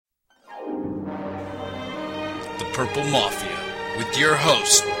the Purple Mafia with your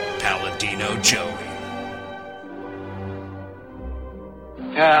host, Paladino Joey.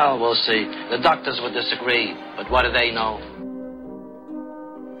 Well, we'll see. The doctors would disagree, but what do they know?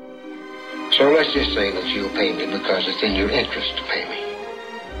 So let's just say that you'll pay me because it's in your interest to pay me.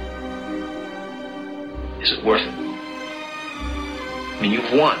 Is it worth it? I mean,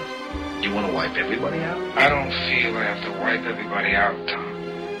 you've won. Do you want to wipe everybody out? I don't feel I have to wipe everybody out, Tom.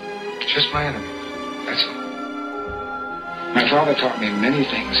 Just my enemies. That's all. My father taught me many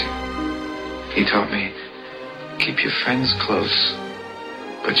things. He taught me, keep your friends close,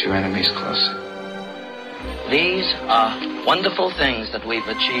 but your enemies closer. These are wonderful things that we've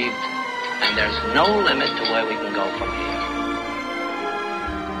achieved, and there's no limit to where we can go from here.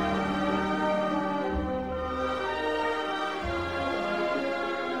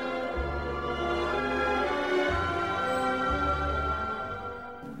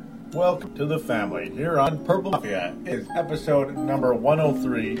 Welcome to the family here on Purple Mafia. It is episode number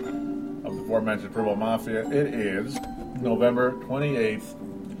 103 of the aforementioned Purple Mafia. It is November 28th,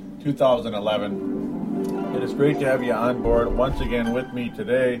 2011. It is great to have you on board once again with me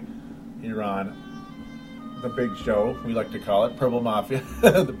today here on the big show, we like to call it, Purple Mafia.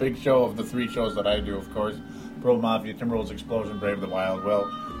 The big show of the three shows that I do, of course. Purple Mafia, Timberwolves Explosion, Brave the Wild. Well,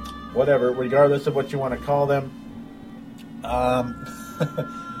 whatever, regardless of what you want to call them.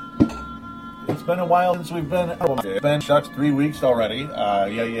 It's been a while since we've been. It's been 3 weeks already.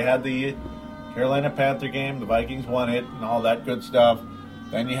 You had the Carolina Panther game. The Vikings won it and all that good stuff.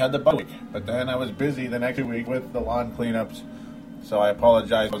 Then you had the bye week. But then I was busy the next week with the lawn cleanups. So I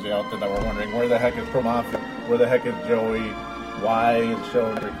apologize to those out there that were wondering, where the heck is Pro Mafia? Where the heck is Joey? Why is the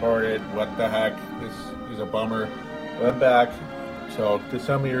show not recorded? What the heck? This is a bummer. But I'm back. So to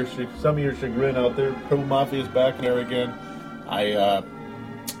some of your chagrin out there, Pro Mafia is back there again.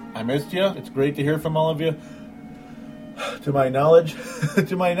 I missed you. It's great to hear from all of you. To my knowledge,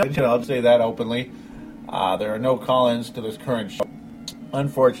 I'll say that openly. There are no call-ins to this current show.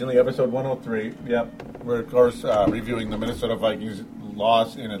 Unfortunately, episode 103. Yep, we're of course reviewing the Minnesota Vikings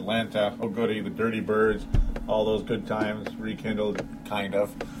loss in Atlanta. Oh goody, the Dirty Birds, all those good times rekindled, kind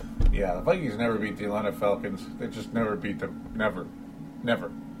of. Yeah, the Vikings never beat the Atlanta Falcons. They just never beat them. Never.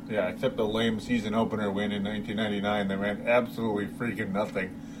 Yeah, except the lame season opener win in 1999. They ran absolutely freaking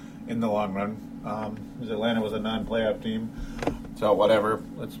nothing in the long run. Because Atlanta was a non-playoff team. So whatever.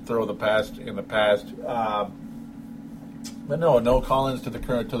 Let's throw the past in the past. But no call-ins to the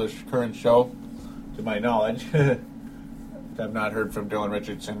current show, to my knowledge. I've not heard from Dylan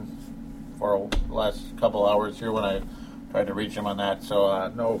Richardson for the last couple hours here when I tried to reach him on that.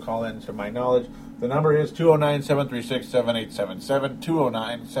 So no call-ins to my knowledge. The number is 209-736-7877,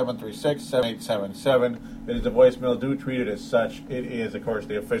 209-736-7877. It is a voicemail. Do treat it as such. It is, of course,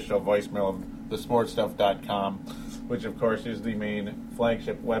 the official voicemail of thesportstuff.com, which, of course, is the main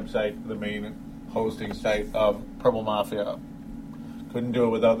flagship website, the main hosting site of Purple Mafia. Couldn't do it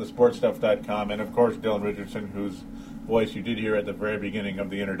without thesportstuff.com, and, of course, Dylan Richardson, whose voice you did hear at the very beginning of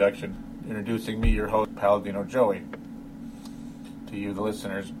the introduction, introducing me, your host, Paladino Joey, to you, the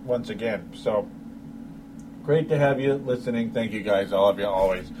listeners, once again. So, great to have you listening. Thank you guys, all of you,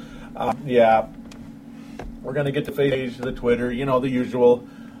 always. We're going to get to Facebook, the Twitter, the usual.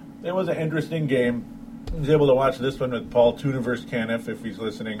 It was an interesting game. I was able to watch this one with Paul Tuniverse Caniff, if he's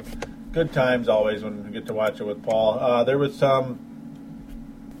listening. Good times always when we get to watch it with Paul. There was some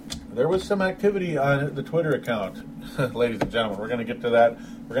activity on the Twitter account, ladies and gentlemen. We're going to get to that.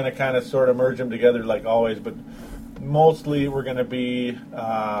 We're going to kind of sort of merge them together like always, but mostly we're going to be,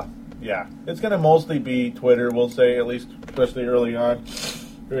 it's going to mostly be Twitter, we'll say, at least, especially early on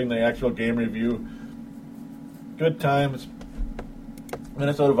during the actual game review. Good times.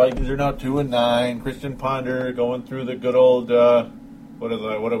 Minnesota Vikings are now 2-9. Christian Ponder going through the good old, what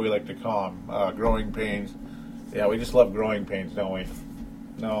do we like to call them? Growing pains. Yeah, we just love growing pains, don't we?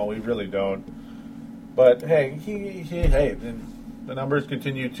 No, we really don't. But hey, the numbers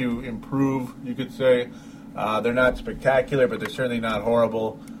continue to improve, you could say. They're not spectacular, but they're certainly not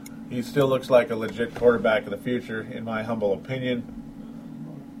horrible. He still looks like a legit quarterback of the future, in my humble opinion.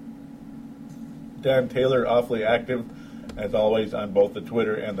 Dan Taylor, awfully active, as always, on both the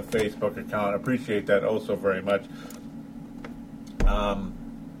Twitter and the Facebook account. Appreciate that so very much.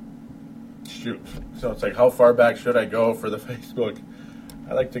 So it's like, how far back should I go for the Facebook?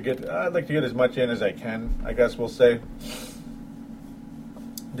 I'd like to get as much in as I can, I guess we'll say.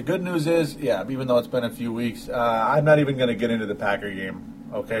 The good news is, even though it's been a few weeks, I'm not even going to get into the Packer game.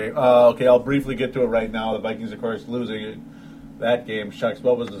 Okay, I'll briefly get to it right now. The Vikings, of course, losing that game. Shucks,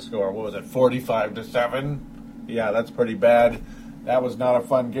 what was the score? What was it, 45-7? Yeah, that's pretty bad. That was not a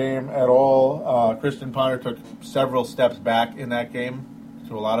fun game at all. Christian Ponder took several steps back in that game,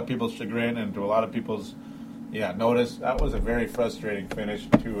 to a lot of people's chagrin and to a lot of people's notice. That was a very frustrating finish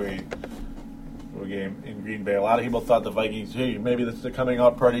to a game in Green Bay. A lot of people thought the Vikings, hey, maybe this is a coming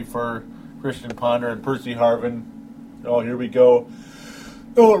out party for Christian Ponder and Percy Harvin. Oh, here we go.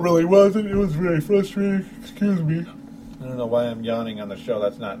 No, it really wasn't. It was very frustrating. Excuse me. I don't know why I'm yawning on the show.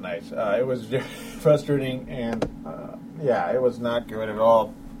 That's not nice. It was very frustrating, and it was not good at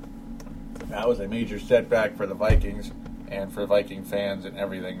all. That was a major setback for the Vikings and for Viking fans and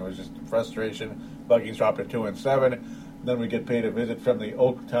everything. It was just frustration. Vikings dropped to 2-7. Then we get paid a visit from the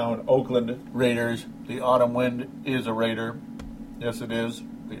Oaktown Oakland Raiders. The Autumn Wind is a Raider. Yes, it is.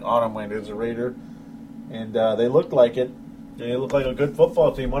 The Autumn Wind is a Raider. And they looked like it. They look like a good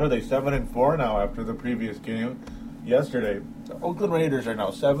football team. What are they, 7-4 now after the previous game yesterday? The Oakland Raiders are now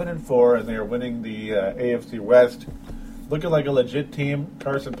 7-4, and they are winning the AFC West. Looking like a legit team.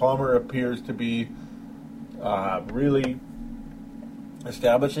 Carson Palmer appears to be really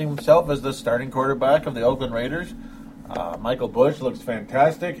establishing himself as the starting quarterback of the Oakland Raiders. Michael Bush looks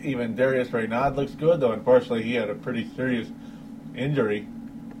fantastic. Even Darius Raynaud looks good, though unfortunately he had a pretty serious injury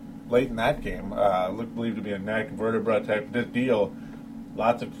late in that game. Looked believed to be a neck vertebra type deal.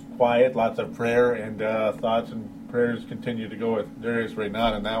 Lots of quiet, lots of prayer, and thoughts and prayers continue to go with Darius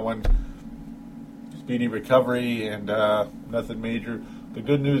Raynaud in that one. Speedy recovery and nothing major. The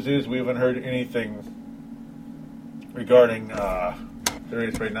good news is we haven't heard anything regarding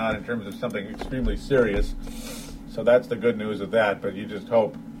Darius Raynaud in terms of something extremely serious. So that's the good news of that, but you just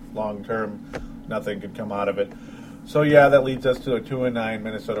hope long term nothing can come out of it. So that leads us to a 2-9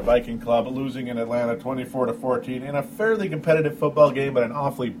 Minnesota Viking club losing in Atlanta 24-14 in a fairly competitive football game, but an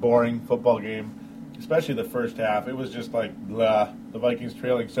awfully boring football game, especially the first half. It was just like blah. The Vikings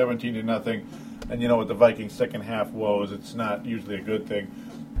trailing 17-0, and you know what the Vikings' second half woes. It's not usually a good thing.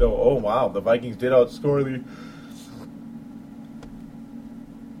 Though, oh wow, the Vikings did outscore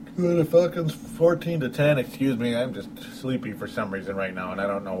the Falcons 14-10. Excuse me, I'm just sleepy for some reason right now, and I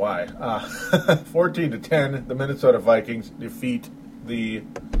don't know why. 14-10, the Minnesota Vikings defeat the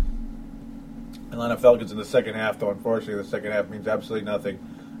Atlanta Falcons in the second half, though unfortunately the second half means absolutely nothing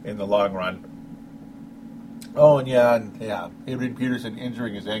in the long run. Oh, and Adrian Peterson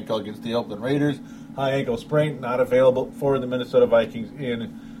injuring his ankle against the Oakland Raiders. High ankle sprain, not available for the Minnesota Vikings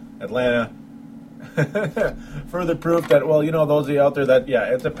in Atlanta. Further proof that, those of you out there that,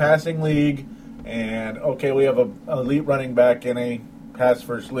 it's a passing league, and, okay, we have an elite running back in a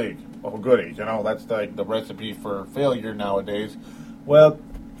pass-first league. Oh, goody. That's like the recipe for failure nowadays. Well,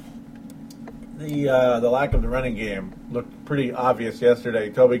 the lack of the running game looked pretty obvious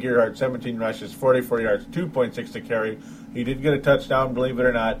yesterday. Toby Gerhart, 17 rushes, 44 yards, 2.6 to carry. He did get a touchdown, believe it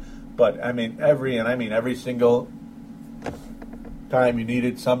or not, but, every single time you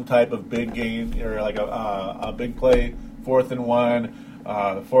needed some type of big gain or like a big play, 4th and 1,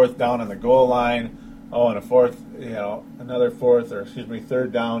 the fourth down on the goal line, and a third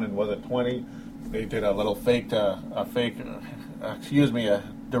down, and was it 20? They did a little a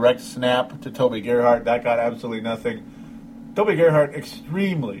direct snap to Toby Gerhart. That got absolutely nothing. Toby Gerhart,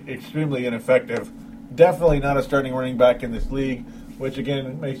 extremely, extremely ineffective. Definitely not a starting running back in this league, which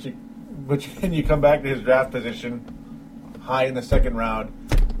again you come back to his draft position. High in the second round.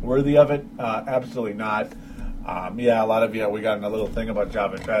 Worthy of it? Absolutely not. A lot of we got in a little thing about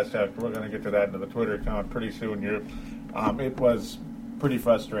Java Fast Tech. We're going to get to that into the Twitter account pretty soon here. It was pretty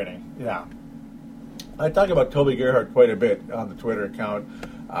frustrating. Yeah. I talk about Toby Gerhart quite a bit on the Twitter account.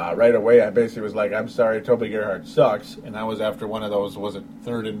 Right away, I basically was like, I'm sorry, Toby Gerhart sucks. And that was after one of those, was it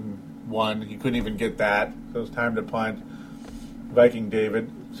 3rd and 1? He couldn't even get that. So it was time to punt. Viking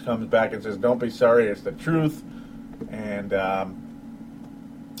David comes back and says, don't be sorry, it's the truth. And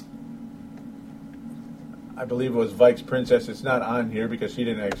I believe it was Vikes Princess. It's not on here because she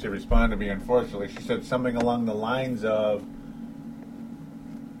didn't actually respond to me, unfortunately. She said something along the lines of...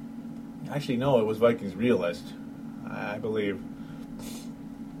 Actually, no, it was Vikings Realist, I believe.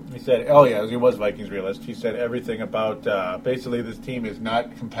 He said, he was Vikings Realist. He said everything about, basically this team is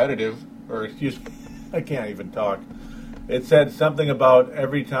not competitive, or excuse me, I can't even talk. It said something about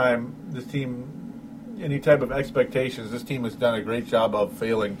every time this team... any type of expectations, this team has done a great job of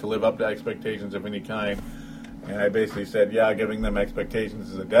failing to live up to expectations of any kind. And I basically said, giving them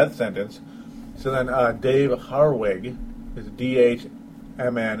expectations is a death sentence. So then Dave Harwig, is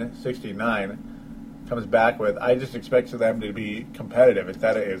DHMN69, comes back with, I just expect them to be competitive. Is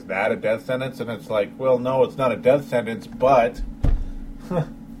that a death sentence? And it's like, well, no, it's not a death sentence, but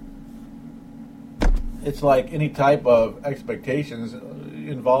it's like any type of expectations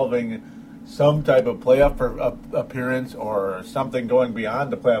involving some type of playoff appearance or something going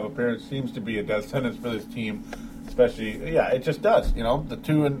beyond the playoff appearance seems to be a death sentence for this team. Especially, yeah, it just does. You know, the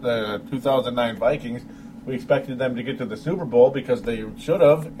 2009 Vikings, we expected them to get to the Super Bowl because they should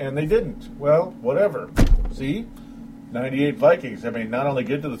have, and they didn't. Well, whatever. See? 98 Vikings. I mean, not only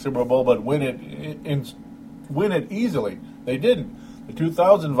get to the Super Bowl, but win it easily. They didn't. The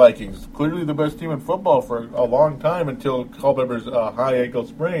 2000 Vikings, clearly the best team in football for a long time until Culpepper's high ankle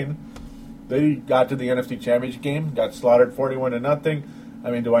sprain. They got to the NFC Championship game, got slaughtered 41-0.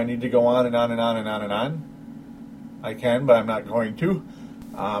 I mean, do I need to go on and on and on and on and on? I can, but I'm not going to.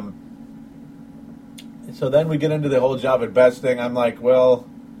 So then we get into the whole Javid Best thing. I'm like, well,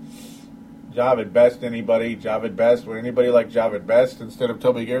 Javid Best, anybody? Javid Best? Would anybody like Javid Best instead of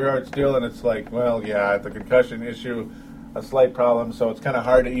Toby Gerhart still? And it's like, well, yeah, the concussion issue, a slight problem, so it's kind of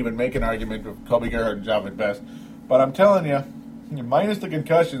hard to even make an argument with Toby Gerhart and Javid Best. But I'm telling you, minus the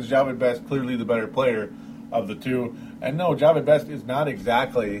concussions, Javid Best clearly the better player of the two. And no, Javid Best is not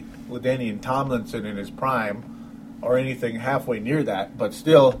exactly LaDainian Tomlinson in his prime or anything halfway near that, but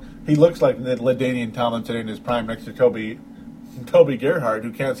still, he looks like LaDainian Tomlinson in his prime next to Toby Gerhart,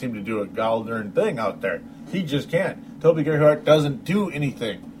 who can't seem to do a gall darn thing out there. He just can't. Toby Gerhart doesn't do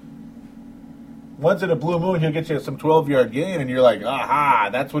anything. Once in a blue moon, he'll get you some 12-yard gain, and you're like, aha,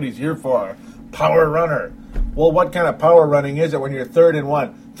 that's what he's here for. Power runner. Well, what kind of power running is it when you're 3rd and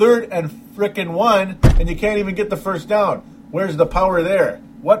 1? 3rd and frickin' 1, and you can't even get the first down. Where's the power there?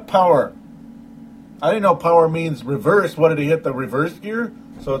 What power? I didn't know power means reverse. What did he hit, the reverse gear?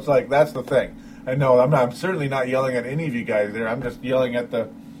 So it's like, that's the thing. And no, I'm certainly not yelling at any of you guys there. I'm just yelling at the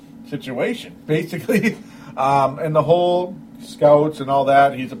situation, basically. And the whole scouts and all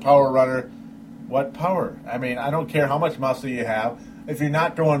that, he's a power runner. What power? I mean, I don't care how much muscle you have. If you're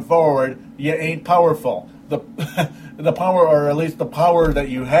not going forward, you ain't powerful. The power, or at least the power that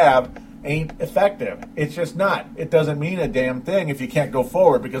you have, ain't effective. It's just not. It doesn't mean a damn thing if you can't go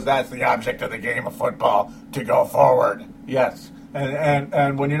forward, because that's the object of the game of football, to go forward. Yes.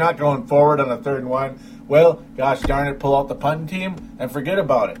 And when you're not going forward on a 3rd and 1, well, gosh darn it, pull out the punting team and forget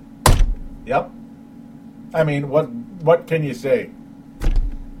about it. Yep. I mean, what can you say?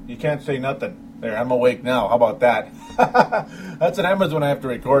 You can't say nothing. There, I'm awake now. How about that? That's what happens when I have to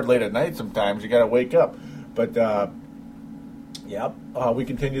record late at night sometimes. You got to wake up. But, yep, we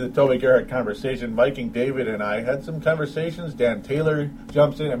continue the Toby Gerhart conversation. Viking David and I had some conversations. Dan Taylor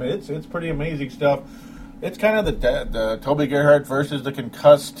jumps in. I mean, it's pretty amazing stuff. It's kind of the Toby Gerhart versus the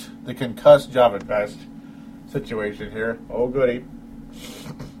concussed Javid Best situation here. Oh, goody.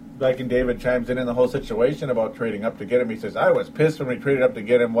 Viking David chimes in the whole situation about trading up to get him. He says, I was pissed when we traded up to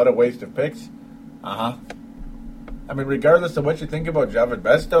get him. What a waste of picks. Uh-huh. I mean, regardless of what you think about Javid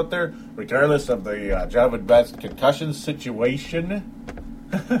Best out there, regardless of the Javid Best concussion situation,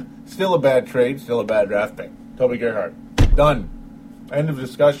 still a bad trade, still a bad draft pick. Toby Gerhart. Done. End of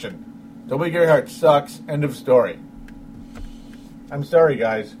discussion. Toby Gerhart sucks. End of story. I'm sorry,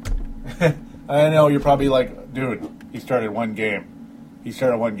 guys. I know you're probably like, dude, he started one game.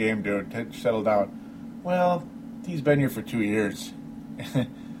 Dude. Settle down. Well, he's been here for 2 years.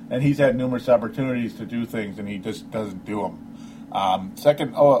 And he's had numerous opportunities to do things, and he just doesn't do them.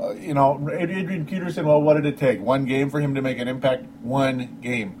 Adrian Peterson, well, what did it take? One game for him to make an impact? One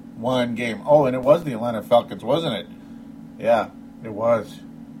game. Oh, and it was the Atlanta Falcons, wasn't it? Yeah, it was.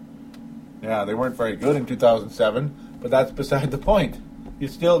 Yeah, they weren't very good in 2007, but that's beside the point. You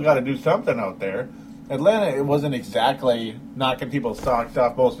still got to do something out there. Atlanta, it wasn't exactly knocking people's socks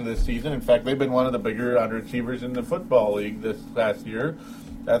off most of this season. In fact, they've been one of the bigger underachievers in the football league this last year.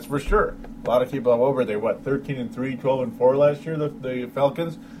 That's for sure. A lot of people all over. They 13-3, 12-4 last year. The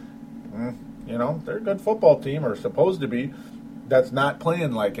Falcons. They're a good football team, or supposed to be. That's not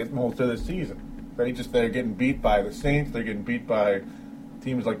playing like it most of the season. They're getting beat by the Saints. They're getting beat by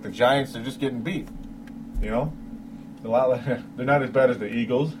teams like the Giants. They're just getting beat. They're not as bad as the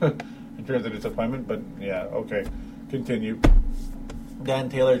Eagles in terms of disappointment. But yeah, okay. Continue. Dan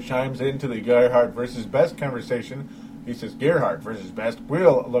Taylor chimes into the Gerhart versus Best conversation. He says, Gerhart versus Best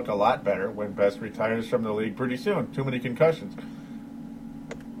will look a lot better when Best retires from the league pretty soon. Too many concussions.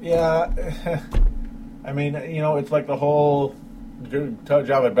 Yeah, I mean, it's like the whole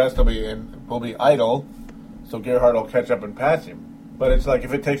Javid Best will be idle, so Gerhart will catch up and pass him. But it's like,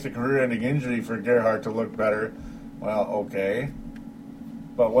 if it takes a career-ending injury for Gerhart to look better, well, okay.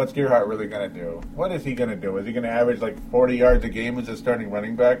 But what's Gerhart really going to do? What is he going to do? Is he going to average like 40 yards a game as a starting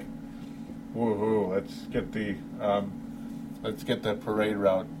running back? Woohoo! Let's get the parade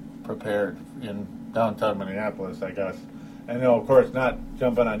route prepared in downtown Minneapolis, I guess. And no, of course, not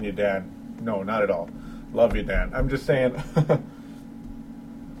jumping on you, Dan. No, not at all. Love you, Dan. I'm just saying.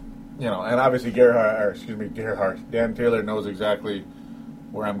 and obviously Dan Taylor knows exactly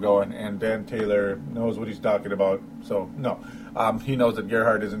where I'm going, and Dan Taylor knows what he's talking about. So, no. He knows that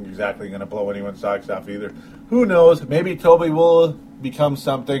Gerhardt isn't exactly going to blow anyone's socks off either. Who knows? Maybe Toby will become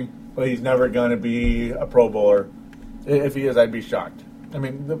something, but he's never going to be a Pro Bowler. If he is, I'd be shocked. I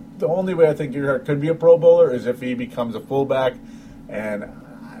mean, the only way I think Gerhardt could be a Pro Bowler is if he becomes a fullback, and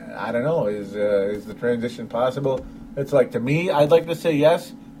I don't know, is the transition possible? It's like, to me, I'd like to say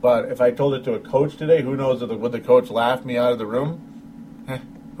yes, but if I told it to a coach today, who knows, would the coach laugh me out of the room?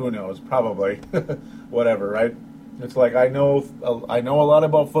 Who knows? Probably. Whatever, right? It's like I know a lot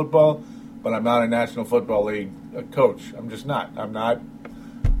about football, but I'm not a National Football League coach. I'm just not. I'm not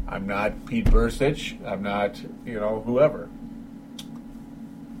Pete Bursich. I'm not, whoever.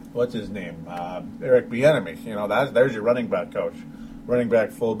 What's his name? Eric Bieniemy. There's your running back coach. Running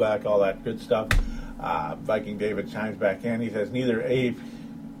back, fullback, all that good stuff. Viking David chimes back in. He says, neither AP.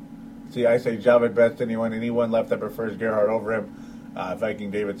 See, I say Javed best anyone left that prefers Gerhardt over him. Viking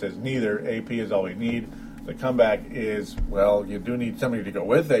David says neither. AP is all we need. The comeback is, well, you do need somebody to go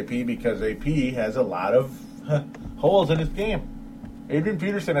with AP because AP has a lot of holes in his game. Adrian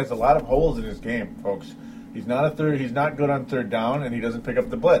Peterson has a lot of holes in his game, folks. He's not good on third down, and he doesn't pick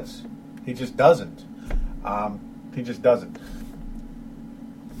up the blitz. He just doesn't.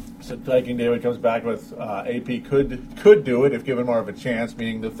 So Viking David comes back with AP could do it if given more of a chance,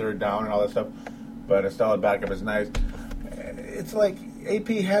 meaning the third down and all that stuff. But a solid backup is nice. It's like AP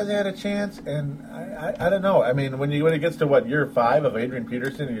has had a chance, and I don't know. I mean, when it gets to year 5 of Adrian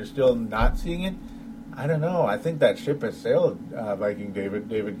Peterson, and you're still not seeing it, I don't know. I think that ship has sailed, Viking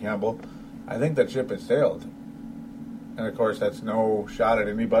David Campbell. I think that ship has sailed. And of course, that's no shot at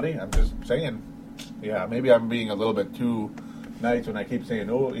anybody. I'm just saying, yeah, maybe I'm being a little bit too nice when I keep saying,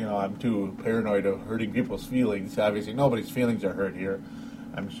 I'm too paranoid of hurting people's feelings. Obviously, nobody's feelings are hurt here,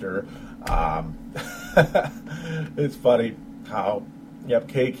 I'm sure. It's funny how,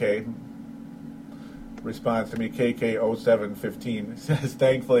 KK responds to me, KK0715 says,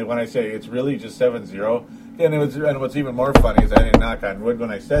 thankfully, when I say it's really just 7-0, and what's even more funny is I didn't knock on wood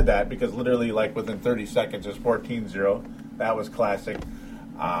when I said that, because literally, within 30 seconds, it's 14-0. That was classic.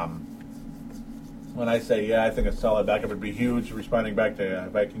 When I say, I think a solid backup would be huge, responding back to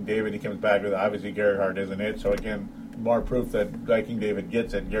Viking David, he comes back with, obviously, Gerhardt isn't it. So, again, more proof that Viking David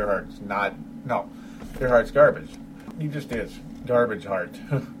gets it. Gerhardt's not. No, Gerhardt's garbage. He just is. Garbage heart.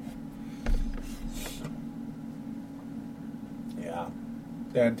 Yeah.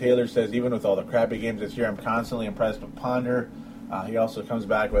 Dan Taylor says, even with all the crappy games this year, I'm constantly impressed with Ponder. He also comes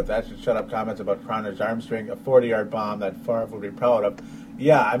back with, that should shut up comments about Ponder's arm strength, a 40-yard bomb that Favre would be proud of.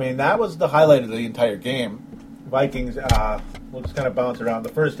 Yeah, I mean, that was the highlight of the entire game. Vikings, we'll just kind of bounce around. The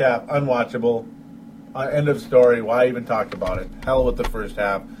first half, unwatchable. End of story. Why even talk about it? Hell with the first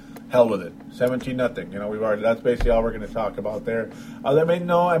half. Hell with it. 17-0. That's basically all we're going to talk about there.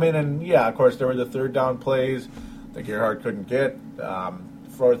 Of course, there were the third down plays that Gerhardt couldn't get.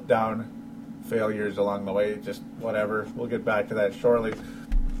 Fourth down failures along the way. Just whatever. We'll get back to that shortly.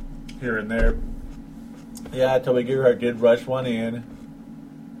 Here and there. Yeah, Toby Gerhardt did rush one in.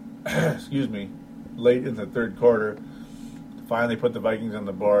 Late in the third quarter. Finally put the Vikings on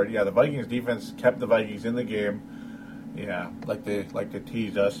the board. Yeah, the Vikings defense kept the Vikings in the game. Yeah, like to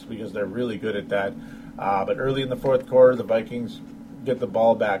tease us because they're really good at that. But early in the fourth quarter, the Vikings get the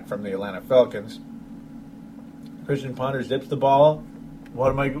ball back from the Atlanta Falcons. Christian Ponder zips the ball.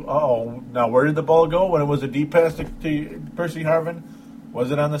 Now where did the ball go when it was a deep pass to Percy Harvin?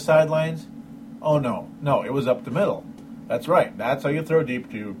 Was it on the sidelines? Oh, no, it was up the middle. That's right. That's how you throw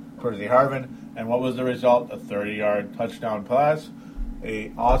deep to Percy Harvin. And what was the result? A 30-yard touchdown pass.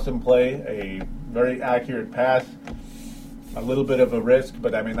 A awesome play. A very accurate pass. A little bit of a risk,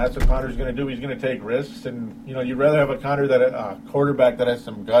 but I mean that's what Connor's going to do. He's going to take risks, and you'd rather have a quarterback that has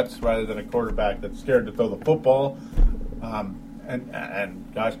some guts rather than a quarterback that's scared to throw the football.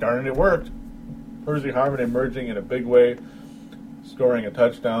 And gosh darn it, it worked. Percy Harvin emerging in a big way, scoring a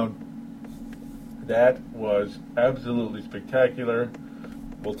touchdown. That was absolutely spectacular.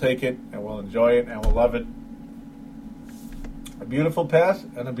 We'll take it, and we'll enjoy it, and we'll love it. A beautiful pass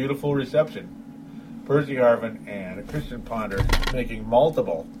and a beautiful reception. Percy Harvin and Christian Ponder making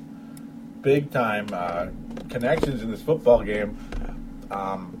multiple big-time connections in this football game.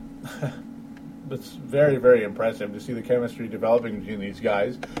 It's very, very impressive to see the chemistry developing between these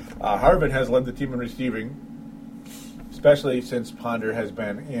guys. Harvin has led the team in receiving, especially since Ponder has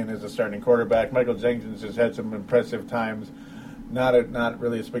been in as a starting quarterback. Michael Jenkins has had some impressive times. Not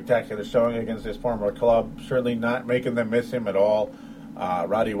really a spectacular showing against his former club. Certainly not making them miss him at all.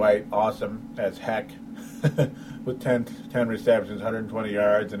 Roddy White, awesome as heck. with 10 receptions, 120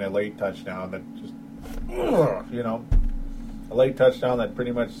 yards, and a late touchdown that just, a late touchdown that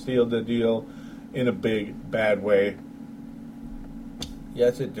pretty much sealed the deal in a big, bad way.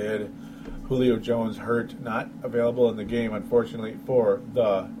 Yes, it did. Julio Jones hurt, not available in the game, unfortunately, for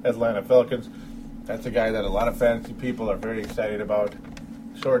the Atlanta Falcons. That's a guy that a lot of fantasy people are very excited about,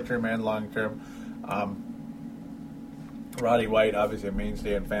 short-term and long-term. Roddy White, obviously a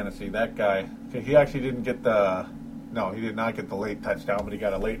mainstay in fantasy. That guy, he actually didn't get he did not get the late touchdown, but he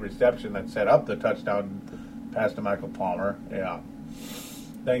got a late reception that set up the touchdown pass to Michael Palmer. Yeah.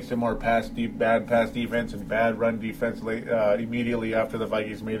 Thanks to more bad pass defense and bad run defense immediately after the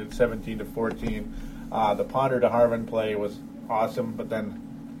Vikings made it 17-14. The Ponder to Harvin play was awesome, but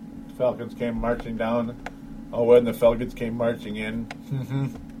then the Falcons came marching down. Oh, and the Falcons came marching in.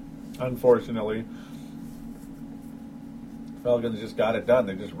 Unfortunately. Falcons just got it done.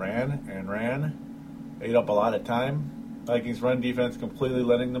 They just ran and ran. Ate up a lot of time. Vikings run defense completely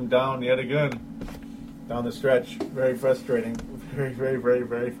letting them down yet again. Down the stretch. Very frustrating. Very, very, very,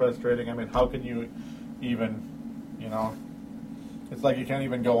 very frustrating. I mean, how can you even, it's like you can't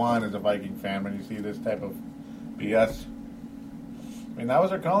even go on as a Viking fan when you see this type of BS. I mean, that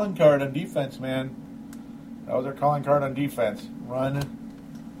was our calling card on defense, man. That was our calling card on defense. Run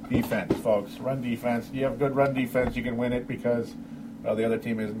defense, folks. Run defense. You have good run defense, you can win it because, the other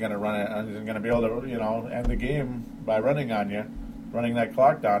team isn't going to run it, isn't going to be able to, end the game by running on you, running that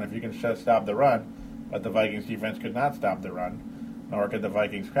clock down if you can stop the run. But the Vikings defense could not stop the run, nor could the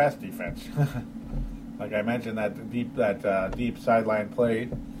Vikings pass defense. Like I mentioned, that deep sideline play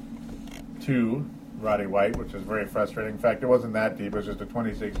to Roddy White, which is very frustrating. In fact, it wasn't that deep; it was just a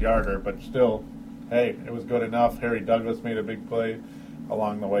 26-yarder. But still, hey, it was good enough. Harry Douglas made a big play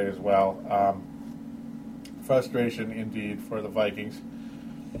along the way as well. Frustration indeed for the Vikings.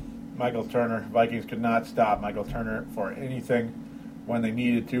 Michael Turner, Vikings could not stop Michael Turner for anything when they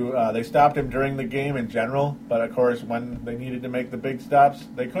needed to. They stopped him during the game in general, but of course when they needed to make the big stops,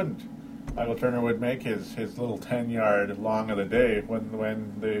 they couldn't. Michael Turner would make his little 10-yard long of the day when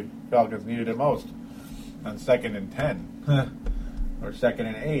the Falcons needed it most, on 2nd and 10, or 2nd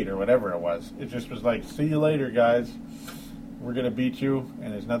and 8, or whatever it was. It just was like, see you later, guys. We're going to beat you,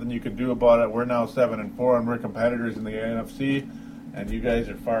 and there's nothing you can do about it. We're now 7-4, and we're competitors in the NFC, and you guys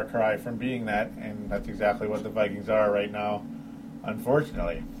are far cry from being that, and that's exactly what the Vikings are right now,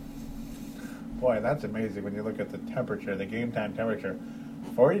 unfortunately. Boy, that's amazing when you look at the temperature, the game time temperature.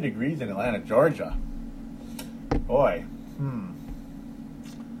 40 degrees in Atlanta, Georgia. Boy,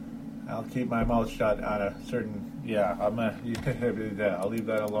 I'll keep my mouth shut on a certain, I'll leave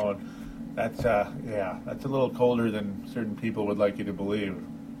that alone. That's that's a little colder than certain people would like you to believe.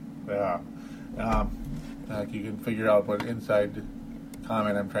 Yeah. You can figure out what inside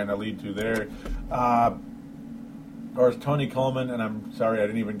comment I'm trying to lead to there. Of course, Tony Coleman, and I'm sorry I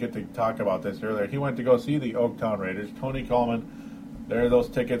didn't even get to talk about this earlier. He went to go see the Oaktown Raiders. Tony Coleman, there are those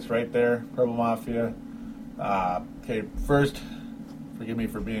tickets right there, Purple Mafia. Okay, first, forgive me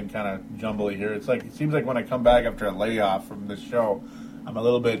for being kind of jumbly here. It seems like when I come back after a layoff from this show, I'm a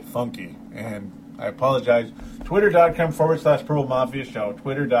little bit funky, and I apologize. Twitter.com/Purple Mafia Show.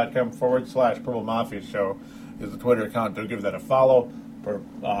 Twitter.com/Purple Mafia Show is the Twitter account. Do give that a follow. For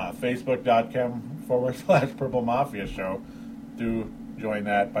Facebook.com/Purple Mafia Show. Do join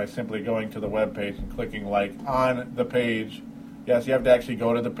that by simply going to the webpage and clicking like on the page. Yes, you have to actually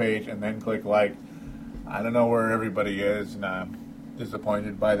go to the page and then click like. I don't know where everybody is, and I'm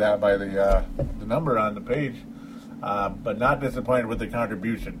disappointed by that, by the number on the page. But not disappointed with the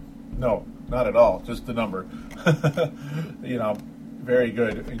contribution. No, not at all. Just the number. Very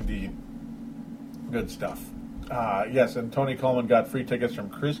good indeed. Good stuff. Yes, and Tony Coleman got free tickets from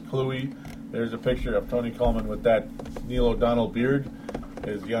Chris Cluey. There's a picture of Tony Coleman with that Neil O'Donnell beard,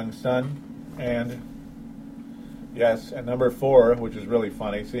 his young son. And, yes, and number 4, which is really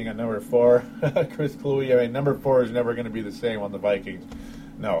funny, seeing a number 4, Chris Cluey. I mean, number 4 is never going to be the same on the Vikings.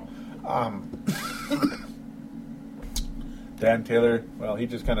 No. Dan Taylor, well, he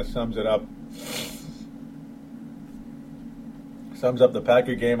just kind of sums it up. Sums up the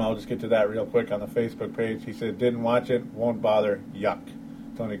Packer game. I'll just get to that real quick on the Facebook page. He said, didn't watch it, won't bother, yuck.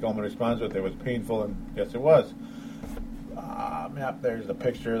 Tony Coleman responds with, it was painful, and yes, it was. There's the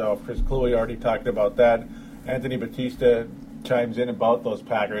picture, though. Chris Cluey already talked about that. Anthony Batista chimes in about those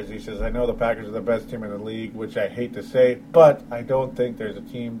Packers. He says, I know the Packers are the best team in the league, which I hate to say, but I don't think there's a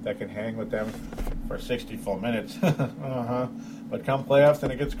team that can hang with them for 60 full minutes. But come playoffs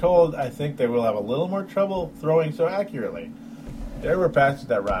and it gets cold, I think they will have a little more trouble throwing so accurately. There were passes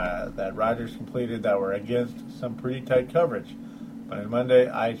that Rodgers completed that were against some pretty tight coverage. But in Monday,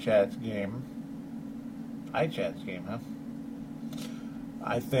 iChat's game, iChats game, huh?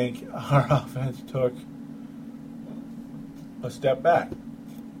 I think our offense took a step back.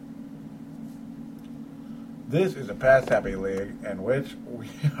 This is a pass-happy league in which we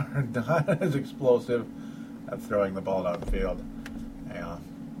are not as explosive at throwing the ball downfield. Hang on.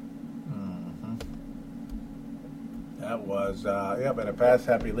 That was, in a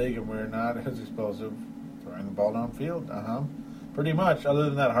pass-happy league, and we're not as explosive throwing the ball downfield. Pretty much, other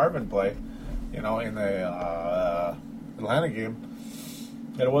than that Harvin play, in the Atlanta game.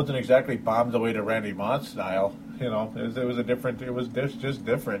 And it wasn't exactly bombs away to Randy Moss style. It was just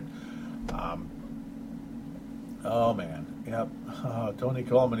different. Oh, man. Yep. Tony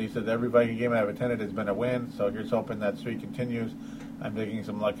Coleman, he said, every Viking game I've attended has been a win, so here's hoping that streak continues. I'm taking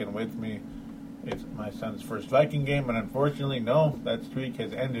some luck in with me. It's my son's first Viking game, and unfortunately, no, that streak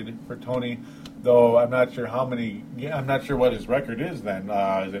has ended for Tony, though I'm not sure I'm not sure what his record is then.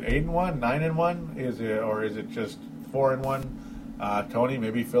 Is it 8-1, 9-1? Or is it just 4-1? Tony,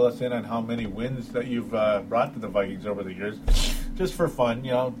 maybe fill us in on how many wins that you've brought to the Vikings over the years. Just for fun,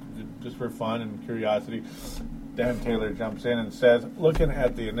 just for fun and curiosity. Dan Taylor jumps in and says, looking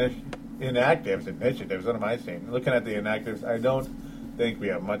at the initiatives, what am I saying? Looking at the inactives, I don't think we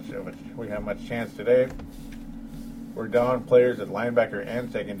have much chance today. We're down players at linebacker and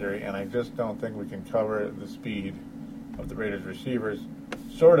secondary, and I just don't think we can cover the speed of the Raiders receivers.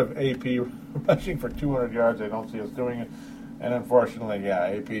 Sort of AP rushing for 200 yards, I don't see us doing it. And unfortunately,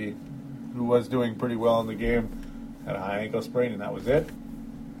 AP, who was doing pretty well in the game, had a high ankle sprain, and that was it.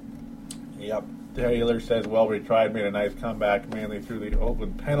 Yep. Taylor says, well, we tried, made a nice comeback, mainly through the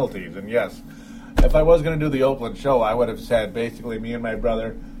Oakland penalties. And yes, if I was going to do the Oakland show, I would have said, basically, me and my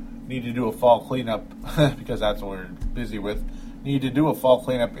brother need to do a fall cleanup, because that's what we're busy with, need to do a fall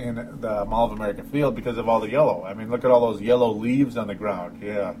cleanup in the Mall of America field because of all the yellow. I mean, look at all those yellow leaves on the ground.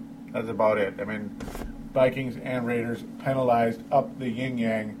 Yeah, that's about it. I mean, Vikings and Raiders penalized up the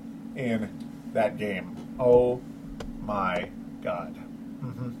yin-yang in that game. Oh, my God.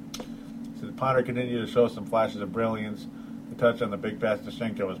 So the Ponder continued to show some flashes of brilliance. The touch on the big pass to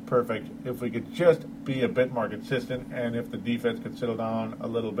Schenko was perfect. If we could just be a bit more consistent, and if the defense could settle down a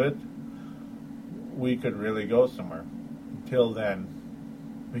little bit, we could really go somewhere. Until then,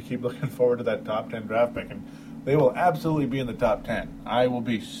 we keep looking forward to that top 10 draft pick, and they will absolutely be in the top 10. I will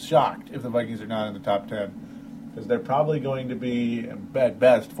be shocked if the Vikings are not in the top 10, because they're probably going to be, at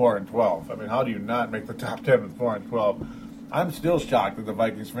best, 4-12. I mean, how do you not make the top 10 with 4-12? I'm still shocked that the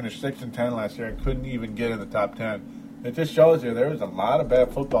Vikings finished 6-10 last year and couldn't even get in the top 10. It just shows you there was a lot of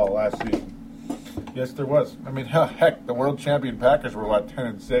bad football last season. Yes, there was. I mean, heck, the world champion Packers were,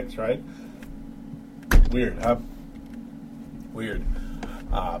 10-6, right? Weird, huh? Weird.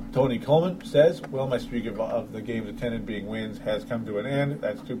 Tony Coleman says, well, my streak of the games attended being wins has come to an end.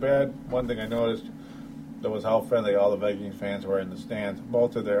 That's too bad. One thing I noticed, though, was how friendly all the Vikings fans were in the stands,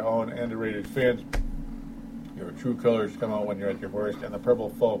 both to their own and the Raiders fans. Your true colors come out when you're at your worst, and the purple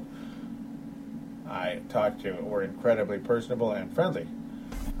folk I talked to were incredibly personable and friendly.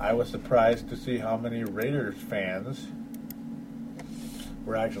 I was surprised to see how many Raiders fans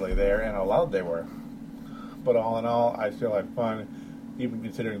were actually there and how loud they were. But all in all, I still had fun, even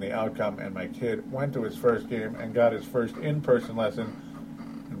considering the outcome, and my kid went to his first game and got his first in-person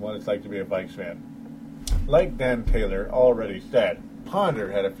lesson in what it's like to be a Vikes fan. Like Dan Taylor already said,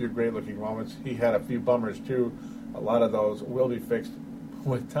 Ponder had a few great-looking moments. He had a few bummers, too. A lot of those will be fixed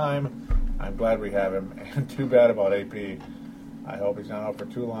with time. I'm glad we have him, and too bad about AP. I hope he's not out for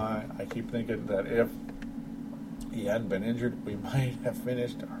too long. I keep thinking that if he hadn't been injured, we might have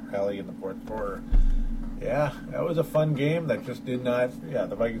finished our rally in the fourth quarter. Yeah, that was a fun game that just did not,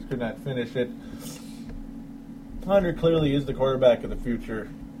 the Vikings could not finish it. Ponder clearly is the quarterback of the future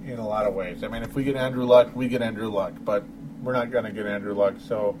in a lot of ways. I mean, if we get Andrew Luck, we get Andrew Luck, but we're not going to get Andrew Luck,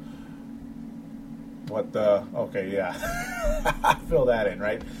 so fill that in,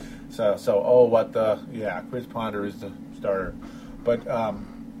 right? Chris Ponder is the starter. But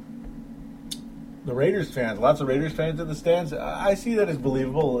the Raiders fans, lots of Raiders fans in the stands, I see that as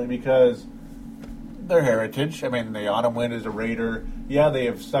believable because their heritage. I mean, the Autumn Wind is a Raider. Yeah, they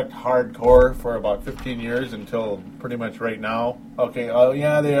have sucked hardcore for about 15 years until pretty much right now. Okay,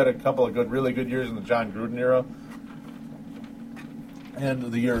 they had a couple of really good years in the John Gruden era.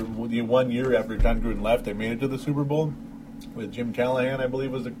 And the 1 year after John Gruden left, they made it to the Super Bowl with Jim Callahan, I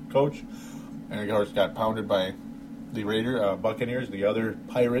believe, was the coach. And, of course, got pounded by the Buccaneers, the other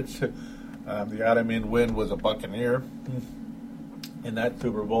Pirates. The Autumn Wind was a Buccaneer in that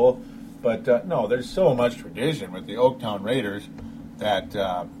Super Bowl. But, no, there's so much tradition with the Oaktown Raiders that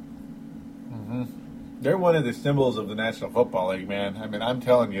they're one of the symbols of the National Football League, man. I mean, I'm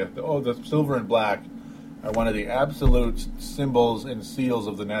telling you, the silver and black are one of the absolute symbols and seals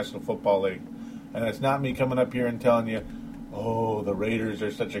of the National Football League. And it's not me coming up here and telling you, oh, the Raiders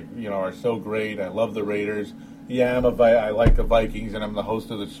are are so great. I love the Raiders. Yeah, I like the Vikings, and I'm the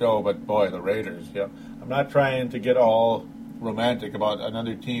host of the show. But boy, the Raiders. Yeah, I'm not trying to get all romantic about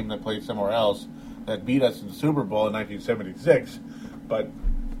another team that played somewhere else that beat us in the Super Bowl in 1976. But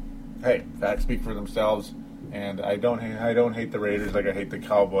hey, facts speak for themselves, and I don't hate the Raiders like I hate the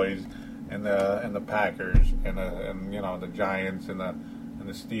Cowboys and the Packers and the Giants and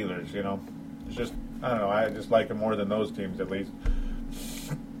the Steelers. It's just, I don't know. I just like them more than those teams, at least.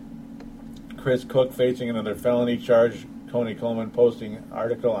 Chris Cook facing another felony charge. Tony Coleman posting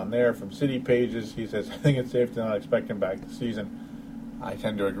article on there from City Pages. He says, I think it's safe to not expect him back this season. I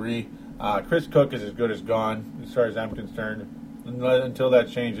tend to agree. Chris Cook is as good as gone, as far as I'm concerned. Until that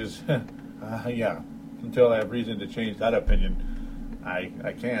changes, until I have reason to change that opinion,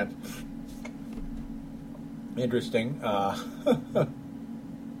 I can't. Interesting. I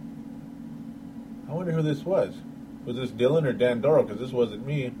wonder who this was. Was this Dylan or Dan Doro? Because this wasn't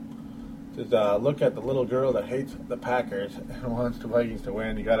me. Just look at the little girl that hates the Packers and wants the Vikings to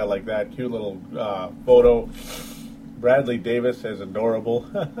win. You got to like that cute little photo. Bradley Davis says adorable.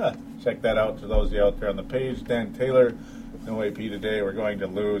 Check that out to those of you out there on the page. Dan Taylor, no AP today. We're going to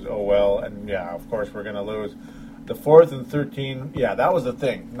lose. Oh well. And yeah, of course we're going to lose. The 4th and 13. Yeah, that was the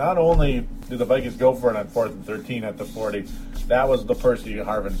thing. Not only did the Vikings go for it on 4th and 13 at the 40, that was the Percy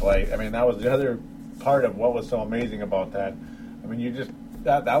Harvin play. I mean, that was the other part of what was so amazing about that. I mean,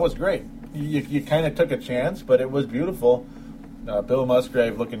 that was great. You kind of took a chance, but it was beautiful. Bill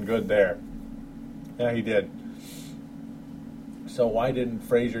Musgrave looking good there. Yeah, he did. So why didn't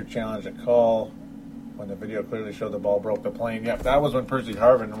Frazier challenge a call when the video clearly showed the ball broke the plane? Yep, that was when Percy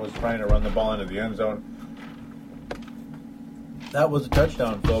Harvin was trying to run the ball into the end zone. That was a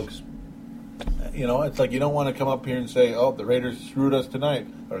touchdown, folks. It's like you don't want to come up here and say, oh, the Raiders screwed us tonight.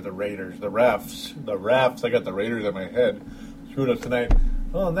 Or the Raiders, the refs. I got the Raiders in my head. Screwed us tonight.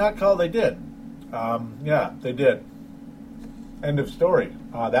 Well, in that call, they did. Yeah, they did. End of story.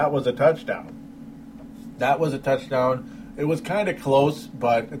 That was a touchdown. It was kind of close,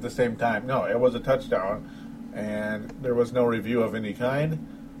 but at the same time, no, it was a touchdown. And there was no review of any kind.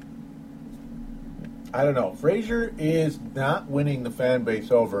 I don't know. Frazier is not winning the fan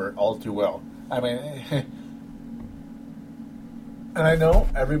base over all too well. I mean, and I know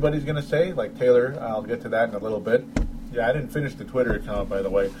everybody's going to say, like Taylor, I'll get to that in a little bit. Yeah, I didn't finish the Twitter account, by the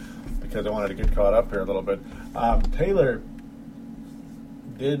way, because I wanted to get caught up here a little bit. Taylor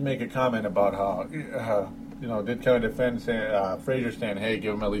did make a comment about how, did kind of defend Frazier saying, hey,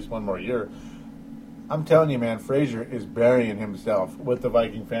 give him at least one more year. I'm telling you, man, Frazier is burying himself with the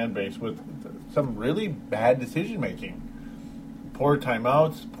Viking fan base with some really bad decision-making. Poor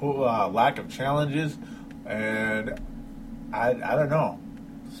timeouts, lack of challenges, and I don't know.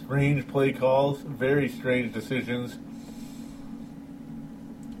 Strange play calls, very strange decisions.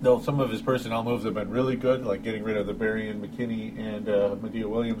 Though some of his personnel moves have been really good, like getting rid of the Berrien, McKinney, and Medea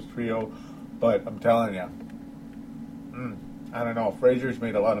Williams trio. But I'm telling you, I don't know. Frazier's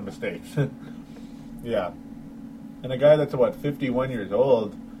made a lot of mistakes. Yeah. And a guy that's, 51 years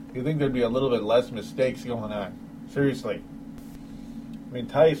old, you'd think there'd be a little bit less mistakes going on. Seriously. I mean,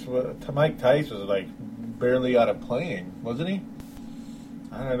 Mike Tice was, barely out of playing, wasn't he?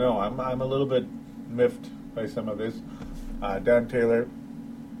 I don't know. I'm a little bit miffed by some of this. Dan Taylor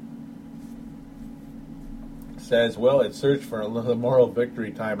says, well, it's search for a little moral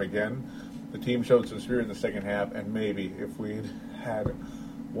victory time again. The team showed some spirit in the second half, and maybe if we'd had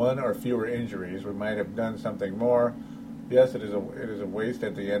one or fewer injuries, we might have done something more. Yes, it is a waste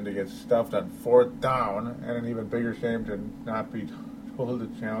at the end to get stuffed on 4th down, and an even bigger shame to not be told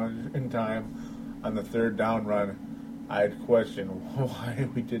to challenge in time on the 3rd down run. I'd question why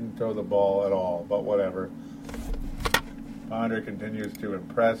we didn't throw the ball at all, but whatever. Ponder continues to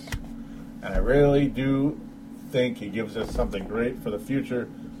impress, and I really do think he gives us something great for the future.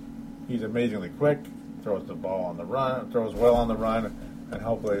 He's amazingly quick, throws the ball on the run, throws well on the run, and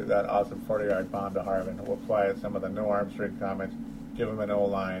hopefully that awesome 40-yard bomb to Harvin will quiet some of the no arm strength comments, give him an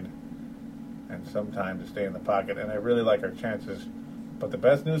O-line, and some time to stay in the pocket. And I really like our chances. But the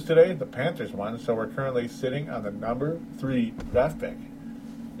best news today, the Panthers won, so we're currently sitting on the number 3 draft pick.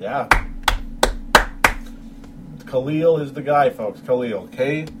 Yeah. Khalil is the guy, folks. Khalil.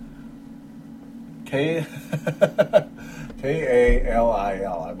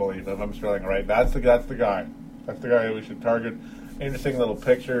 K-A-L-I-L, I believe, if I'm spelling it right. That's the guy. That's the guy we should target. Interesting little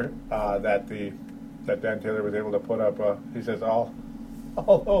picture that Dan Taylor was able to put up. He says, "Oh,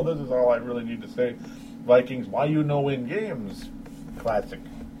 this is all I really need to say. Vikings, why you no win games?" Classic.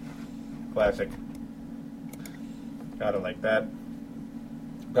 Got it like that.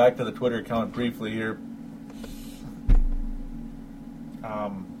 Back to the Twitter account briefly here.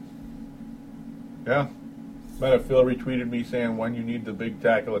 Yeah. Phil retweeted me saying, when you need the big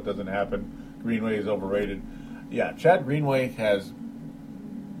tackle, it doesn't happen. Greenway is overrated. Yeah, Chad Greenway does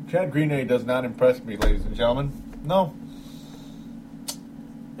not impress me, ladies and gentlemen. No.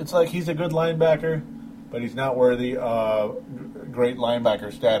 It's like he's a good linebacker, but he's not worthy of great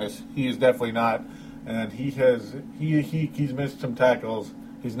linebacker status. He is definitely not. And he's missed some tackles.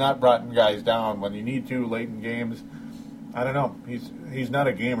 He's not brought guys down when you need to late in games. I don't know. He's not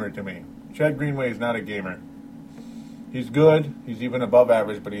a gamer to me. Chad Greenway is not a gamer. He's good. He's even above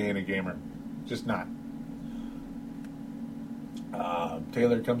average, but he ain't a gamer. Just not.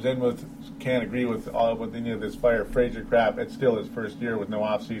 Taylor comes in with, can't agree with any of this Fire Frazier crap. It's still his first year with no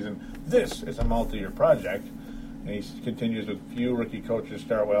offseason. This is a multi-year project. And he continues with few rookie coaches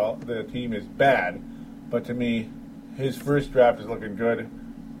start well. The team is bad, but to me, his first draft is looking good.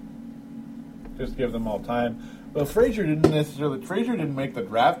 Just give them all time. Well, Frazier didn't make the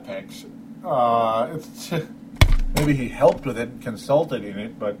draft picks. Maybe he helped with it, consulted in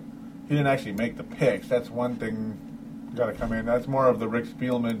it, but he didn't actually make the picks. That's one thing got to come in. That's more of the Rick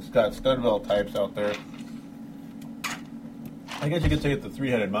Spielman, Scott Studwell types out there. I guess you could say it's the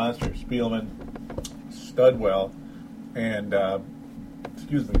three-headed monster: Spielman, Studwell, and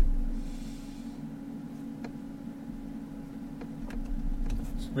Studwell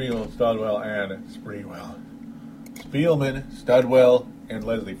and Sprewell. Spielman, Studwell, and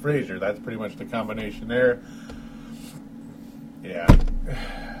Leslie Frazier. That's pretty much the combination there. Yeah.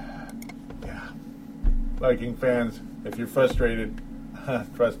 Viking fans, if you're frustrated,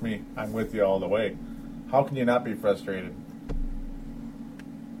 trust me, I'm with you all the way. How can you not be frustrated?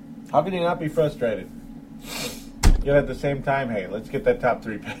 How can you not be frustrated? Yet at the same time, hey, let's get that top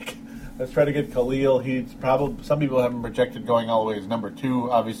 3 pick. Let's try to get Khalil. He's probably, some people have him projected going all the way as number 2.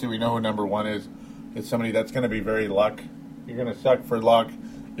 Obviously, we know who number 1 is. It's somebody that's going to be very luck. You're going to suck for luck.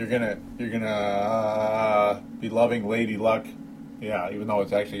 You're gonna be loving Lady Luck. Yeah, even though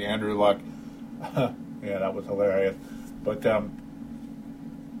it's actually Andrew Luck. Yeah, that was hilarious. But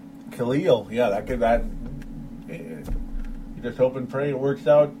Khalil, yeah, you just hope and pray it works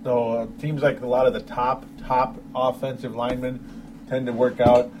out. So teams like a lot of the top offensive linemen tend to work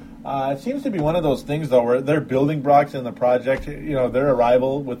out. It seems to be one of those things, though, where they're building blocks in the project. You know, their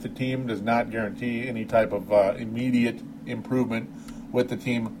arrival with the team does not guarantee any type of immediate improvement with the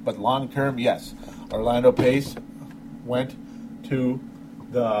team. But long term, yes. Orlando Pace went to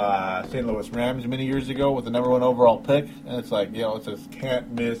the St. Louis Rams many years ago with the number 1 overall pick, and it's like, it's a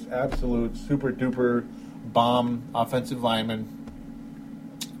can't miss, absolute super duper bomb offensive lineman,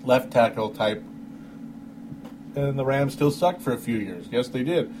 left tackle type. And the Rams still sucked for a few years. Yes, they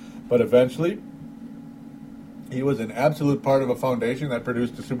did. But eventually, he was an absolute part of a foundation that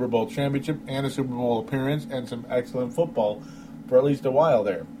produced a Super Bowl championship and a Super Bowl appearance and some excellent football for at least a while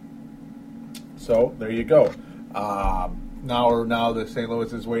there. So, there you go. Now the St.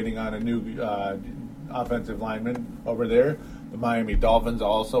 Louis is waiting on a new offensive lineman over there. The Miami Dolphins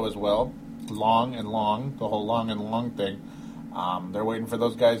also as well. The whole long and long thing. They're waiting for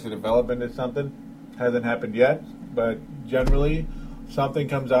those guys to develop into something. Hasn't happened yet, but generally something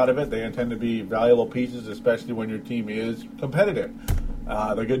comes out of it. They intend to be valuable pieces, especially when your team is competitive.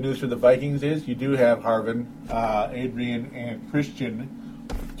 The good news for the Vikings is you do have Harvin, Adrian, and Christian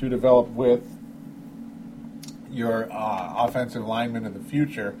to develop with your offensive lineman in the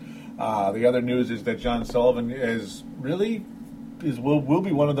future. The other news is that John Sullivan will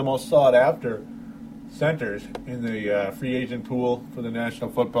be one of the most sought after centers in the free agent pool for the National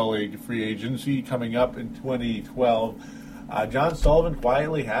Football League free agency coming up in 2012. John Sullivan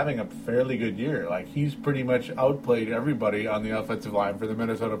quietly having a fairly good year. Like, he's pretty much outplayed everybody on the offensive line for the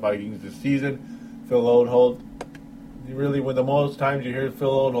Minnesota Vikings this season. Phil Oldholt, really, when the most times you hear Phil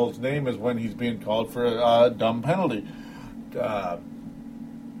Oldholt's name is when he's being called for a dumb penalty.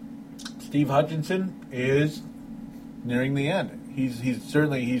 Steve Hutchinson is nearing the end. He's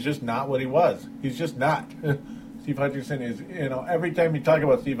just not what he was. He's just not. Steve Hutchinson is, every time you talk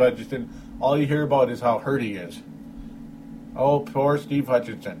about Steve Hutchinson, all you hear about is how hurt he is. Oh, poor Steve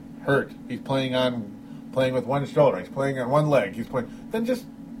Hutchinson, hurt. He's playing with one shoulder. He's playing on one leg.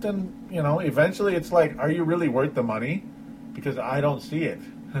 Then eventually it's like, are you really worth the money? Because I don't see it.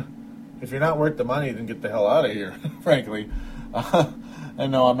 If you're not worth the money, then get the hell out of here, frankly. And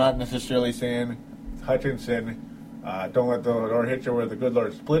no, I'm not necessarily saying Hutchinson, don't let the door hit you where the good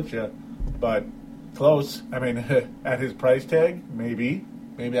Lord split you, but close. I mean, at his price tag, maybe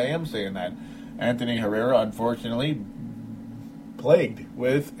I am saying that. Anthony Herrera, unfortunately, plagued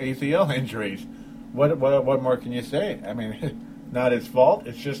with ACL injuries. What more can you say? I mean, not his fault.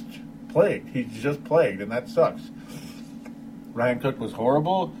 It's just plagued. He's just plagued, and that sucks. Ryan Cook was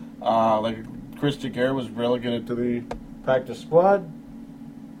horrible. Chris Jaguar was relegated to the practice squad.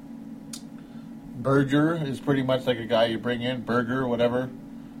 Berger is pretty much like a guy you bring in. Berger,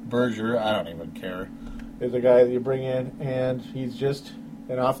 I don't even care. Is a guy that you bring in, and he's just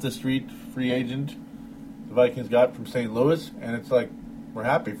an off-the-street free agent the Vikings got from St. Louis, and it's like, we're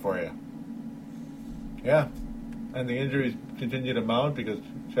happy for you. Yeah. And the injuries continue to mount because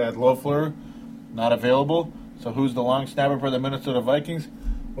Chad Loeffler not available. So who's the long snapper for the Minnesota Vikings?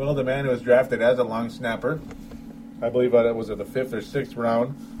 Well, the man who was drafted as a long snapper, I believe it was at the 5th or 6th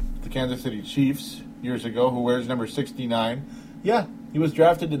round, the Kansas City Chiefs years ago, who wears number 69. Yeah, he was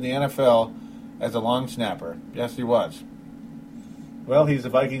drafted in the NFL as a long snapper. Yes, he was. Well, he's the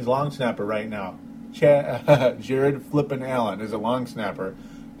Vikings long snapper right now. Jared Flippin Allen is a long snapper,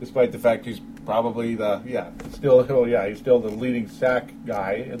 despite the fact he's probably he's still the leading sack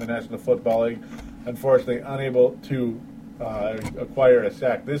guy in the National Football League. Unfortunately, unable to acquire a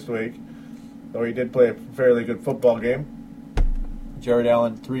sack this week, though he did play a fairly good football game. Jared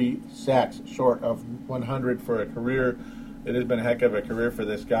Allen, 3 sacks short of 100 for a career. It has been a heck of a career for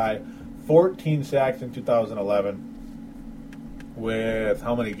this guy. 14 sacks in 2011 with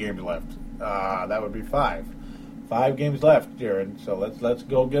how many games left? That would be 5. 5 games left, Jared. So let's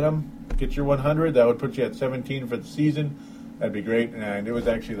go get him. Get your 100. That would put you at 17 for the season. That'd be great. And it was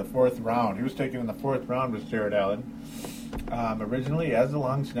actually the 4th round. He was taken in the 4th round, was Jared Allen. Originally, as a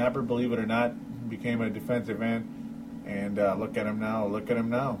long snapper, believe it or not, became a defensive end. And look at him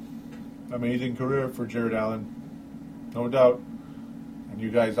now. Amazing career for Jared Allen. No doubt. And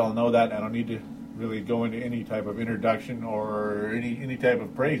you guys all know that. I don't need to really go into any type of introduction or any type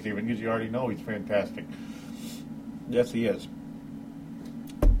of praise even, because you already know he's fantastic. Yes, he is.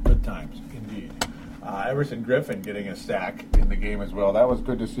 Good times, indeed. Everson Griffin getting a sack in the game as well. That was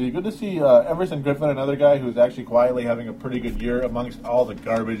good to see. Good to see Everson Griffin, another guy who's actually quietly having a pretty good year amongst all the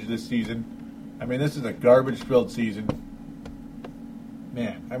garbage this season. I mean, this is a garbage-filled season.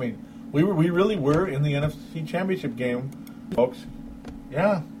 Man, I mean, we really were in the NFC Championship game, folks.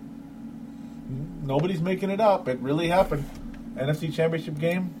 Yeah. Nobody's making it up. It really happened. NFC Championship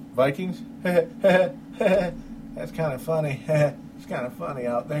game, Vikings. That's kind of funny. It's kind of funny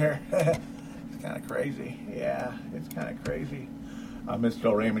out there. It's kind of crazy. Yeah, it's kind of crazy.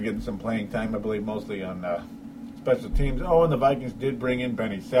 Mr. Raymond getting some playing time, I believe, mostly on special teams. Oh, and the Vikings did bring in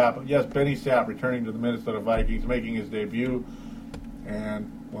Benny Sapp. Yes, Benny Sapp returning to the Minnesota Vikings, making his debut.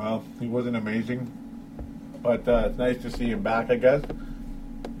 And, well, he wasn't amazing. But it's nice to see him back, I guess.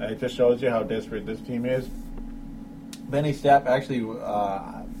 It just shows you how desperate this team is. Benny Sapp actually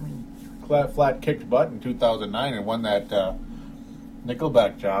flat kicked butt in 2009 and won that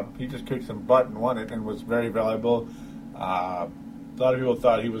Nickelback job. He just kicked some butt and won it and was very valuable. A lot of people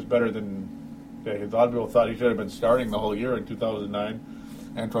thought he was better than... A lot of people thought he should have been starting the whole year in 2009.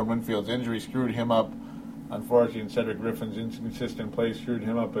 Antoine Winfield's injury screwed him up. Unfortunately, and Cedric Griffin's inconsistent play screwed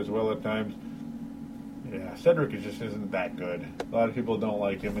him up as well at times. Yeah, Cedric just isn't that good. A lot of people don't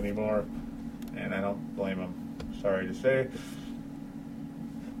like him anymore, and I don't blame him. Sorry to say.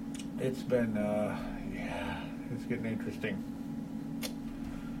 It's been, it's getting interesting.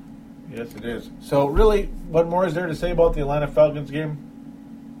 Yes, it is. So, really, what more is there to say about the Atlanta Falcons game?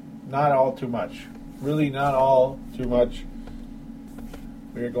 Not all too much. Really, not all too much.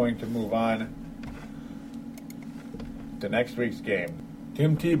 We are going to move on to next week's game.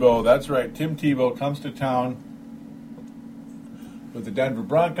 Tim Tebow, that's right, Tim Tebow comes to town with the Denver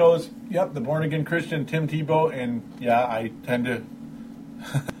Broncos. Yep, the born-again Christian Tim Tebow, and yeah, I tend to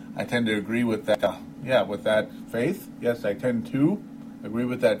agree with that. With that faith. Yes, I tend to agree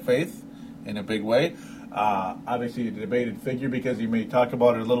with that faith in a big way. Obviously, a debated figure because he may talk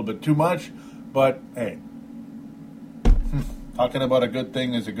about it a little bit too much, but hey, talking about a good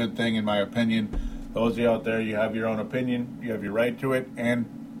thing is a good thing in my opinion. Those of you out there, you have your own opinion, you have your right to it, and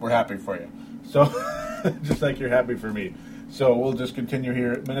we're happy for you. So, just like you're happy for me. So, we'll just continue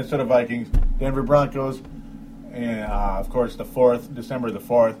here. Minnesota Vikings, Denver Broncos, and, of course, December the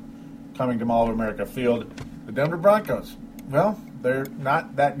 4th, coming to Mall of America Field. The Denver Broncos, well, they're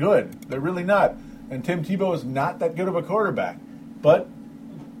not that good. They're really not. And Tim Tebow is not that good of a quarterback. But,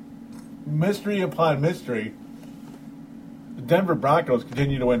 mystery upon mystery, the Denver Broncos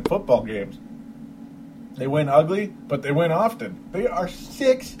continue to win football games. They win ugly, but they win often. They are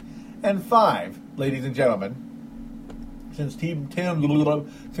 6-5, ladies and gentlemen. Since Team Tebow.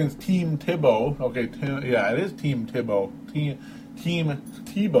 Okay, it is Team Tebow. Team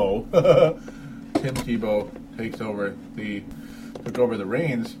Tebow. Tim Tebow took over the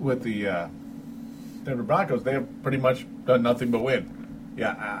reins with the Denver Broncos, they have pretty much done nothing but win.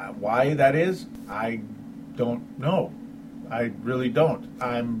 Yeah, why that is, I don't know. I really don't.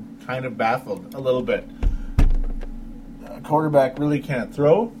 I'm kind of baffled a little bit. Quarterback really can't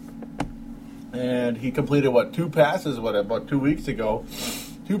throw. And he completed, 2 passes, about 2 weeks ago.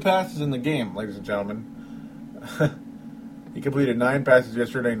 2 passes in the game, ladies and gentlemen. He completed 9 passes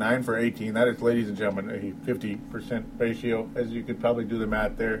yesterday, 9 for 18. That is, ladies and gentlemen, a 50% ratio, as you could probably do the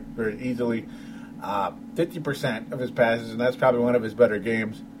math there very easily. 50% of his passes, and that's probably one of his better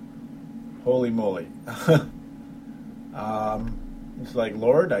games. Holy moly. It's like,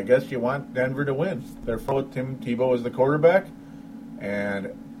 Lord, I guess you want Denver to win. Their fourth, Tim Tebow, is the quarterback,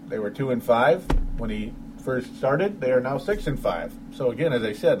 and they were 2-5 when he first started. They are now 6-5. So again, as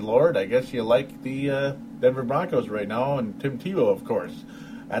I said, Lord, I guess you like the Denver Broncos right now, and Tim Tebow, of course,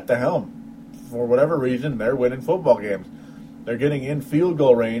 at the helm. For whatever reason, they're winning football games. They're getting in field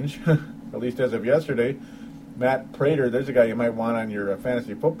goal range, at least as of yesterday. Matt Prater, there's a guy you might want on your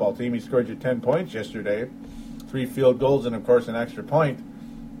fantasy football team. He scored you 10 points yesterday. 3 field goals and, of course, an extra point.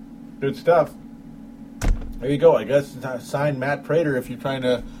 Good stuff. There you go. I guess sign Matt Prater if you're trying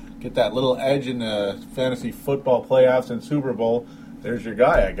to get that little edge in the fantasy football playoffs and Super Bowl. There's your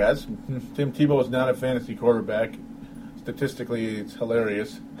guy, I guess. Tim Tebow is not a fantasy quarterback. Statistically, it's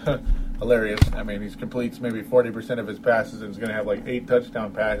hilarious. Hilarious. I mean, he completes maybe 40% of his passes and is going to have like 8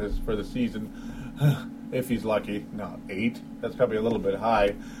 touchdown passes for the season. If he's lucky. No, 8. That's probably a little bit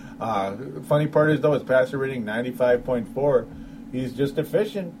high. Funny part is, though, his passer rating, 95.4. He's just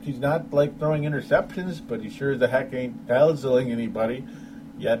efficient. He's not, like, throwing interceptions, but he sure as the heck ain't dazzling anybody.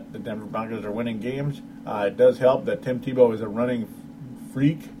 Yet the Denver Broncos are winning games. It does help that Tim Tebow is a running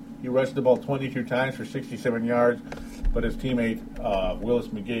freak. He rushed the ball 22 times for 67 yards, but his teammate, Willis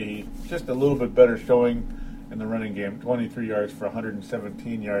McGahee, just a little bit better showing in the running game. 23 yards for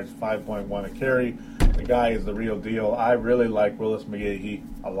 117 yards, 5.1 a carry. The guy is the real deal. I really like Willis McGahee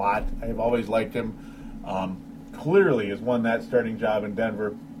a lot. I've always liked him. Clearly has won that starting job in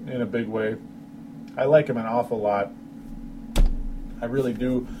Denver in a big way. I like him an awful lot. I really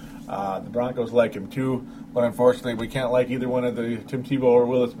do. The Broncos like him too, but unfortunately we can't like either one of the Tim Tebow or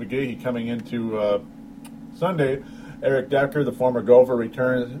Willis McGahee coming into Sunday. Eric Decker, the former Gopher,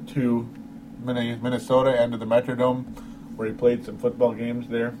 returned to Minnesota and to the Metrodome, where he played some football games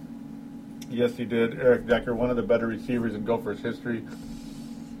there. Yes, he did. Eric Decker, one of the better receivers in Gophers history,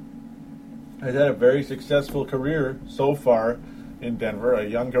 has had a very successful career so far in Denver. A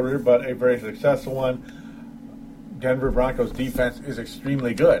young career, but a very successful one. Denver Broncos defense is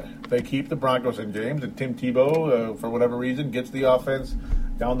extremely good. They keep the Broncos in games, and Tim Tebow, for whatever reason, gets the offense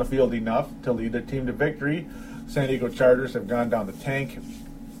down the field enough to lead the team to victory. San Diego Chargers have gone down the tank,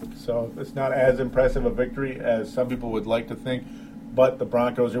 so it's not as impressive a victory as some people would like to think, but the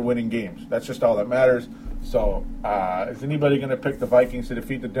Broncos are winning games. That's just all that matters. So is anybody going to pick the Vikings to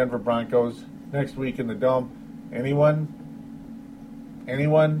defeat the Denver Broncos next week in the Dome? Anyone?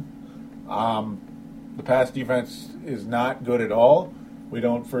 The pass defense is not good at all. We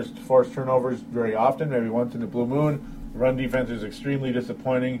don't force turnovers very often, maybe once in the blue moon. The run defense is extremely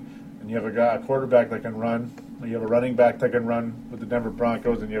disappointing, and you have a quarterback that can run. You have a running back that can run with the Denver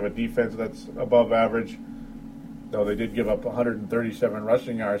Broncos, and you have a defense that's above average, though they did give up 137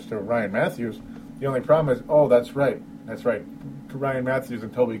 rushing yards to Ryan Matthews. The only problem is, that's right. Ryan Matthews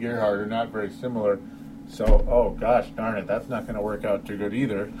and Toby Gerhart are not very similar. So, gosh darn it, that's not going to work out too good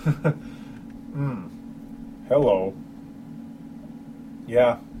either. Hello.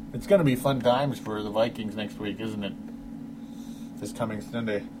 Yeah, it's going to be fun times for the Vikings next week, isn't it? This coming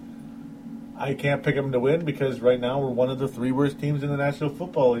Sunday. I can't pick them to win because right now we're one of the 3 worst teams in the National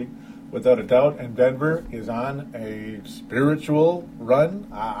Football League, without a doubt, and Denver is on a spiritual run,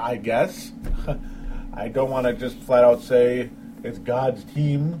 I guess. I don't want to just flat out say it's God's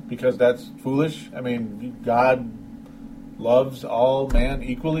team because that's foolish. I mean, God loves all man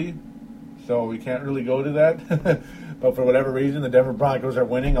equally, so we can't really go to that. But for whatever reason, the Denver Broncos are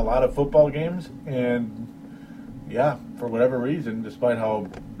winning a lot of football games, and yeah, for whatever reason, despite how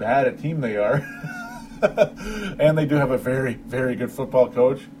bad a team they are, and they do have a very, very good football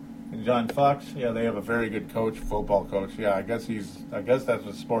coach. And John Fox, yeah, they have a very good football coach. Yeah, I guess that's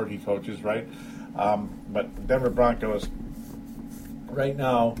the sport he coaches, right? But the Denver Broncos, right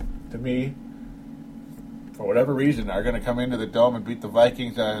now, to me, for whatever reason, are going to come into the Dome and beat the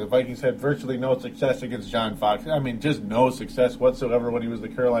Vikings. The Vikings had virtually no success against John Fox. I mean, just no success whatsoever when he was the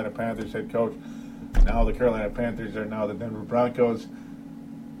Carolina Panthers head coach. Now the Carolina Panthers are now the Denver Broncos.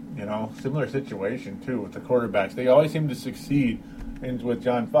 You know, similar situation, too, with the quarterbacks. They always seem to succeed with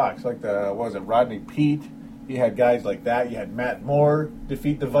John Fox. Like Rodney Peete. He had guys like that. You had Matt Moore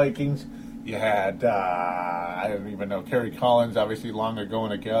defeat the Vikings. You had, I don't even know, Kerry Collins, obviously long ago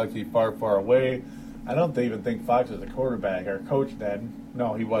in a galaxy far, far away. I don't even think Fox was a quarterback or coach then.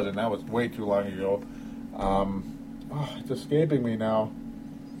 No, he wasn't. That was way too long ago. It's escaping me now.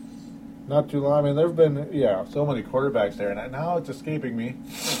 Not too long. I mean, there have been, so many quarterbacks there, and now it's escaping me.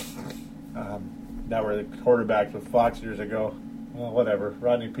 That were the quarterbacks with Fox years ago. Well, whatever.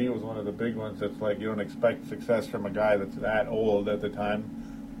 Rodney Peete was one of the big ones that's like you don't expect success from a guy that's that old at the time.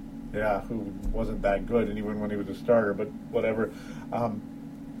 Yeah, who wasn't that good, and even when he was a starter, but whatever.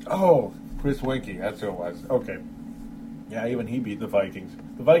 Chris Weinke, that's who it was. Okay. Yeah, even he beat the Vikings.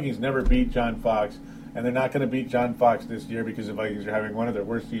 The Vikings never beat John Fox, and they're not going to beat John Fox this year because the Vikings are having one of their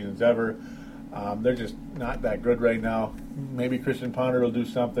worst seasons ever. They're just not that good right now. Maybe Christian Ponder will do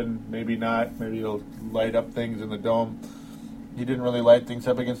something, maybe not. Maybe he'll light up things in the dome. He didn't really light things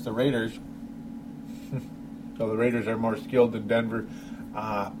up against the Raiders. So the Raiders are more skilled than Denver.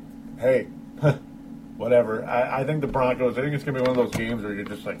 Hey, whatever. I think the Broncos, I think it's going to be one of those games where you're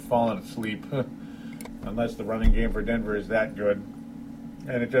just like falling asleep. Unless the running game for Denver is that good.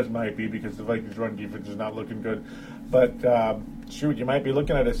 And it just might be because the Vikings' run defense is not looking good. But, you might be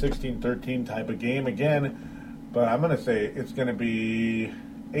looking at a 16-13 type of game again. But I'm going to say it's going to be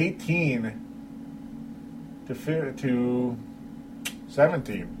 18 to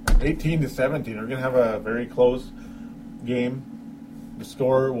 17. 18 to 17. We're going to have a very close game. The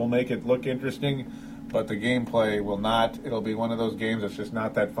score will make it look interesting, but the gameplay will not. It'll be one of those games that's just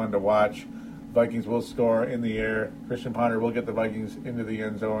not that fun to watch. Vikings will score in the air. Christian Ponder will get the Vikings into the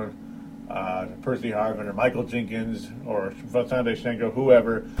end zone. Percy Harvin or Michael Jenkins or Sunday Shenko,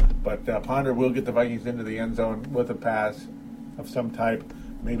 whoever. But Ponder will get the Vikings into the end zone with a pass of some type,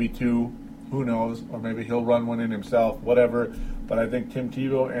 maybe two, who knows, or maybe he'll run one in himself, whatever. But I think Tim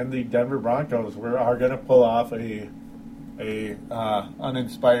Tebow and the Denver Broncos are going to pull off a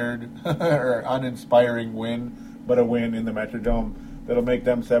uninspired or uninspiring win, but a win in the Metrodome that'll make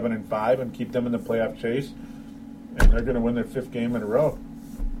them 7-5 and keep them in the playoff chase. And they're going to win their 5th game in a row.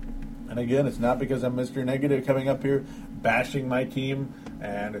 And again, it's not because I'm Mr. Negative coming up here bashing my team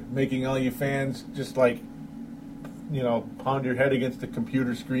and making all you fans just like, pound your head against the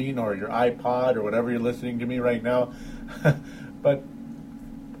computer screen or your iPod or whatever you're listening to me right now. But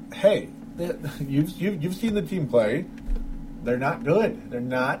hey, you've seen the team play. They're not good. They're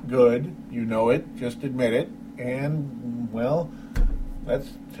not good. You know it. Just admit it. And, well, let's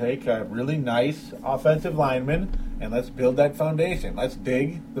take a really nice offensive lineman and let's build that foundation. Let's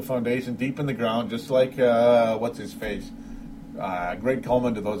dig the foundation deep in the ground, just like, what's his face? Greg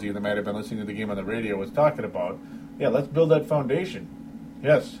Coleman, to those of you that might have been listening to the game on the radio, was talking about. Yeah, let's build that foundation.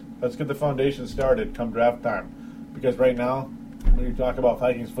 Yes, let's get the foundation started come draft time. Because right now, when you talk about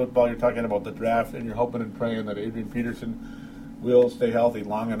Vikings football, you're talking about the draft, and you're hoping and praying that Adrian Peterson will stay healthy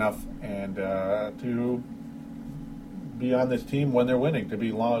long enough and to be on this team when they're winning, to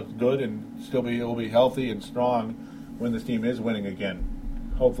be good and still will be healthy and strong when this team is winning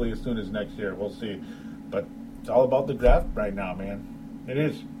again. Hopefully as soon as next year. We'll see. But it's all about the draft right now, man. It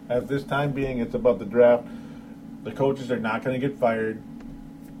is. At this time being, it's about the draft. The coaches are not going to get fired.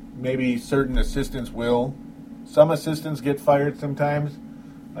 Maybe certain assistants will. Some assistants get fired sometimes.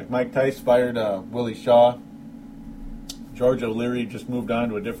 Like Mike Tice fired Willie Shaw. George O'Leary just moved on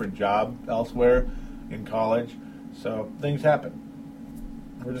to a different job elsewhere in college. So things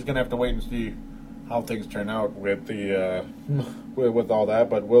happen. We're just going to have to wait and see how things turn out with the with all that.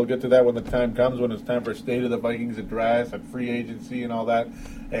 But we'll get to that when the time comes, when it's time for State of the Vikings address and free agency and all that.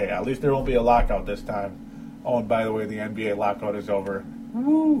 Hey, at least there won't be a lockout this time. Oh, and by the way, the NBA lockout is over.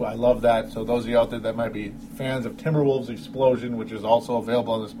 Woo, I love that. So those of you out there that might be fans of Timberwolves Explosion, which is also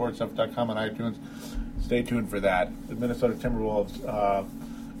available on the sportstuff.com and iTunes, stay tuned for that. The Minnesota Timberwolves,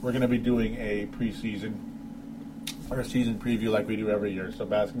 we're going to be doing a preseason or a season preview like we do every year. So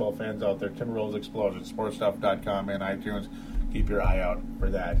basketball fans out there, Timberwolves Explosion, sportstuff.com and iTunes, keep your eye out for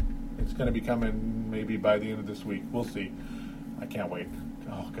that. It's going to be coming maybe by the end of this week. We'll see. I can't wait.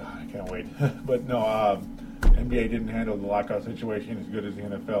 Oh, God, I can't wait. But no, NBA didn't handle the lockout situation as good as the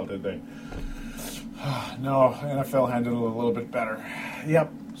NFL, did they? No, NFL handled it a little bit better.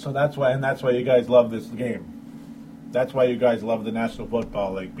 Yep. So that's why you guys love this game. That's why you guys love the National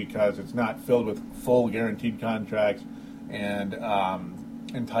Football League, because it's not filled with full guaranteed contracts and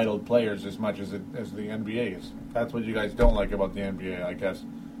entitled players as much as the NBA is. That's what you guys don't like about the NBA, I guess.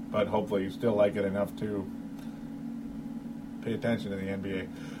 But hopefully you still like it enough to pay attention to the NBA.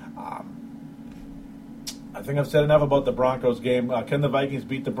 I think I've said enough about the Broncos game. Can the Vikings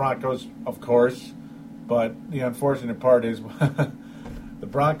beat the Broncos? Of course. But the unfortunate part is the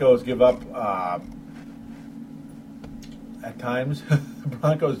Broncos give up at times, the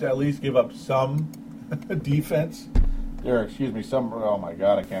Broncos at least give up some defense. Oh my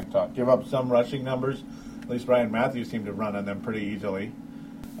God, I can't talk. Give up some rushing numbers. At least Ryan Matthews seemed to run on them pretty easily.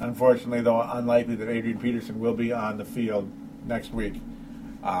 Unfortunately, though, unlikely that Adrian Peterson will be on the field next week.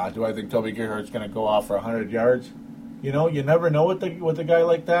 Do I think Toby Gerhart's going to go off for 100 yards? You know, you never know with a guy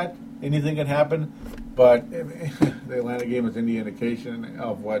like that. Anything can happen. But the Atlanta game is any indication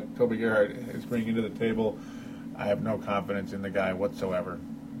of what Toby Gerhart is bringing to the table. I have no confidence in the guy whatsoever.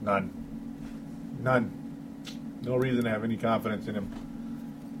 None. No reason to have any confidence in him.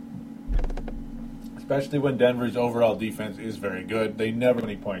 Especially when Denver's overall defense is very good. They never get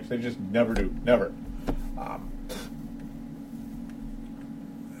any points. They just never do. Never.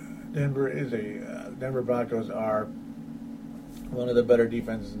 Denver Broncos are one of the better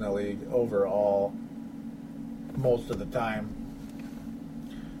defenses in the league overall most of the time.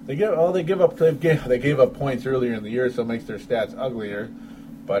 They gave up points earlier in the year, so it makes their stats uglier.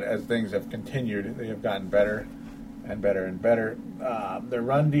 But as things have continued, they have gotten better and better and better. Their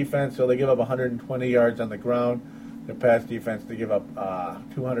run defense, so they give up 120 yards on the ground. Their pass defense, they give up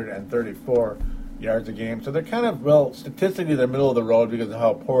 234 yards a game. So they're kind of, well, statistically they're middle of the road because of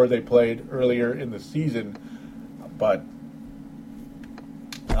how poor they played earlier in the season. But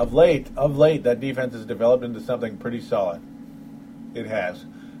of late, that defense has developed into something pretty solid. It has.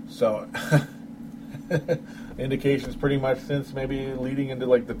 So, indications pretty much since maybe leading into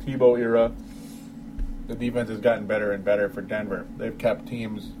like the Tebow era, the defense has gotten better and better for Denver. They've kept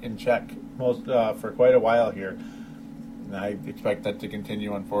teams in check for quite a while here. And I expect that to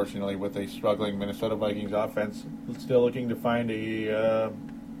continue, unfortunately, with a struggling Minnesota Vikings offense still looking to find a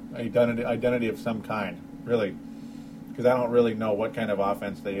identity of some kind, really. Because I don't really know what kind of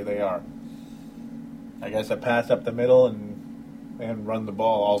offense they are. I guess a pass up the middle and run the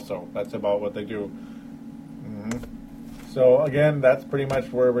ball also. That's about what they do. So, again, that's pretty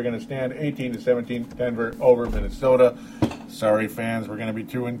much where we're going to stand. 18-17, Denver over Minnesota. Sorry, fans, we're going to be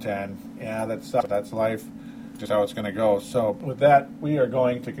 2-10. Yeah, that sucks. That's life. Just how it's going to go. So, with that, we are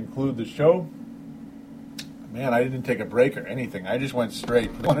going to conclude the show. Man, I didn't take a break or anything. I just went straight.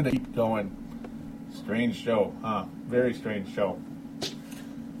 I wanted to keep going. Strange show, huh? Very strange show.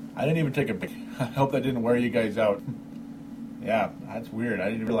 I didn't even take a break. I hope that didn't wear you guys out. Yeah, that's weird.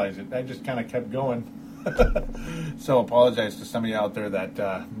 I didn't realize it. I just kind of kept going. So apologize to some of you out there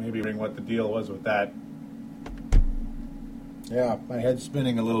that maybe what the deal was with that. Yeah, my head's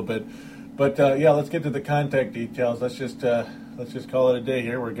spinning a little bit. But yeah, let's get to the contact details. Let's just call it a day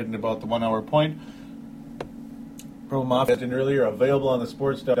here. We're getting about the 1 hour point. Purple Mafia, as mentioned earlier, available on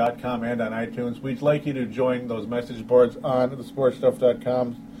thesportstuff.com and on iTunes. We'd like you to join those message boards on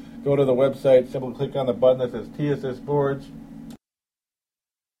thesportstuff.com. Go to the website, simply click on the button that says TSS Boards.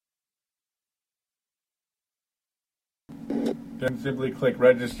 Then simply click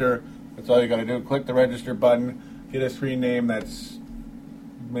register. That's all you got to do. Click the register button. Get a screen name that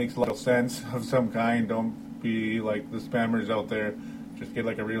makes a little sense of some kind. Don't be like the spammers out there. Just get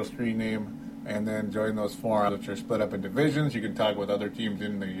like a real screen name. And then join those forums, which are split up in divisions. You can talk with other teams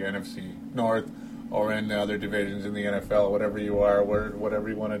in the NFC North or in the other divisions in the NFL, whatever you are, whatever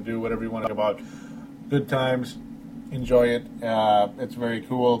you want to do, whatever you want to talk about. Good times. Enjoy it. It's very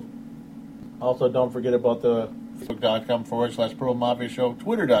cool. Also, don't forget about the Facebook.com/Purple Mafia Show,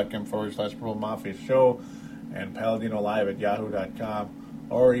 Twitter.com/Purple Mafia Show, and Paladino Live at Yahoo.com.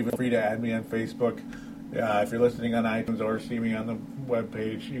 Or even free to add me on Facebook. If you're listening on iTunes or see me on the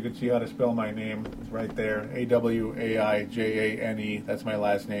webpage, you can see how to spell my name. It's right there, AWAIJANE. That's my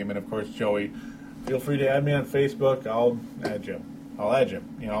last name, and of course, Joey. Feel free to add me on Facebook. I'll add you.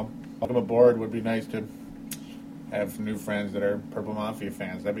 You know, welcome aboard. Would be nice to have new friends that are Purple Mafia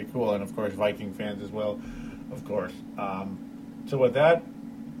fans. That'd be cool, and of course, Viking fans as well, of course. So with that,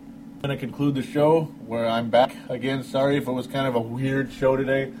 I'm going to conclude the show where I'm back again. Sorry if it was kind of a weird show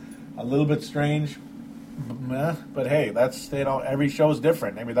today, a little bit strange. But hey, that's, you know, every show is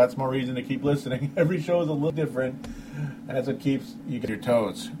different. Maybe that's more reason to keep listening. Every show is a little different, and that's what keeps you on your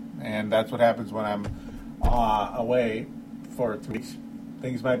toes. And that's what happens when I'm away for 3 weeks.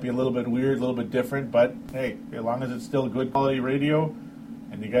 Things might be a little bit weird, a little bit different, but hey, as long as it's still good quality radio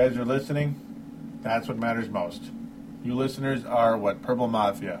and you guys are listening, that's what matters most. You listeners are what Purple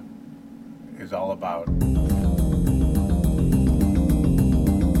Mafia is all about.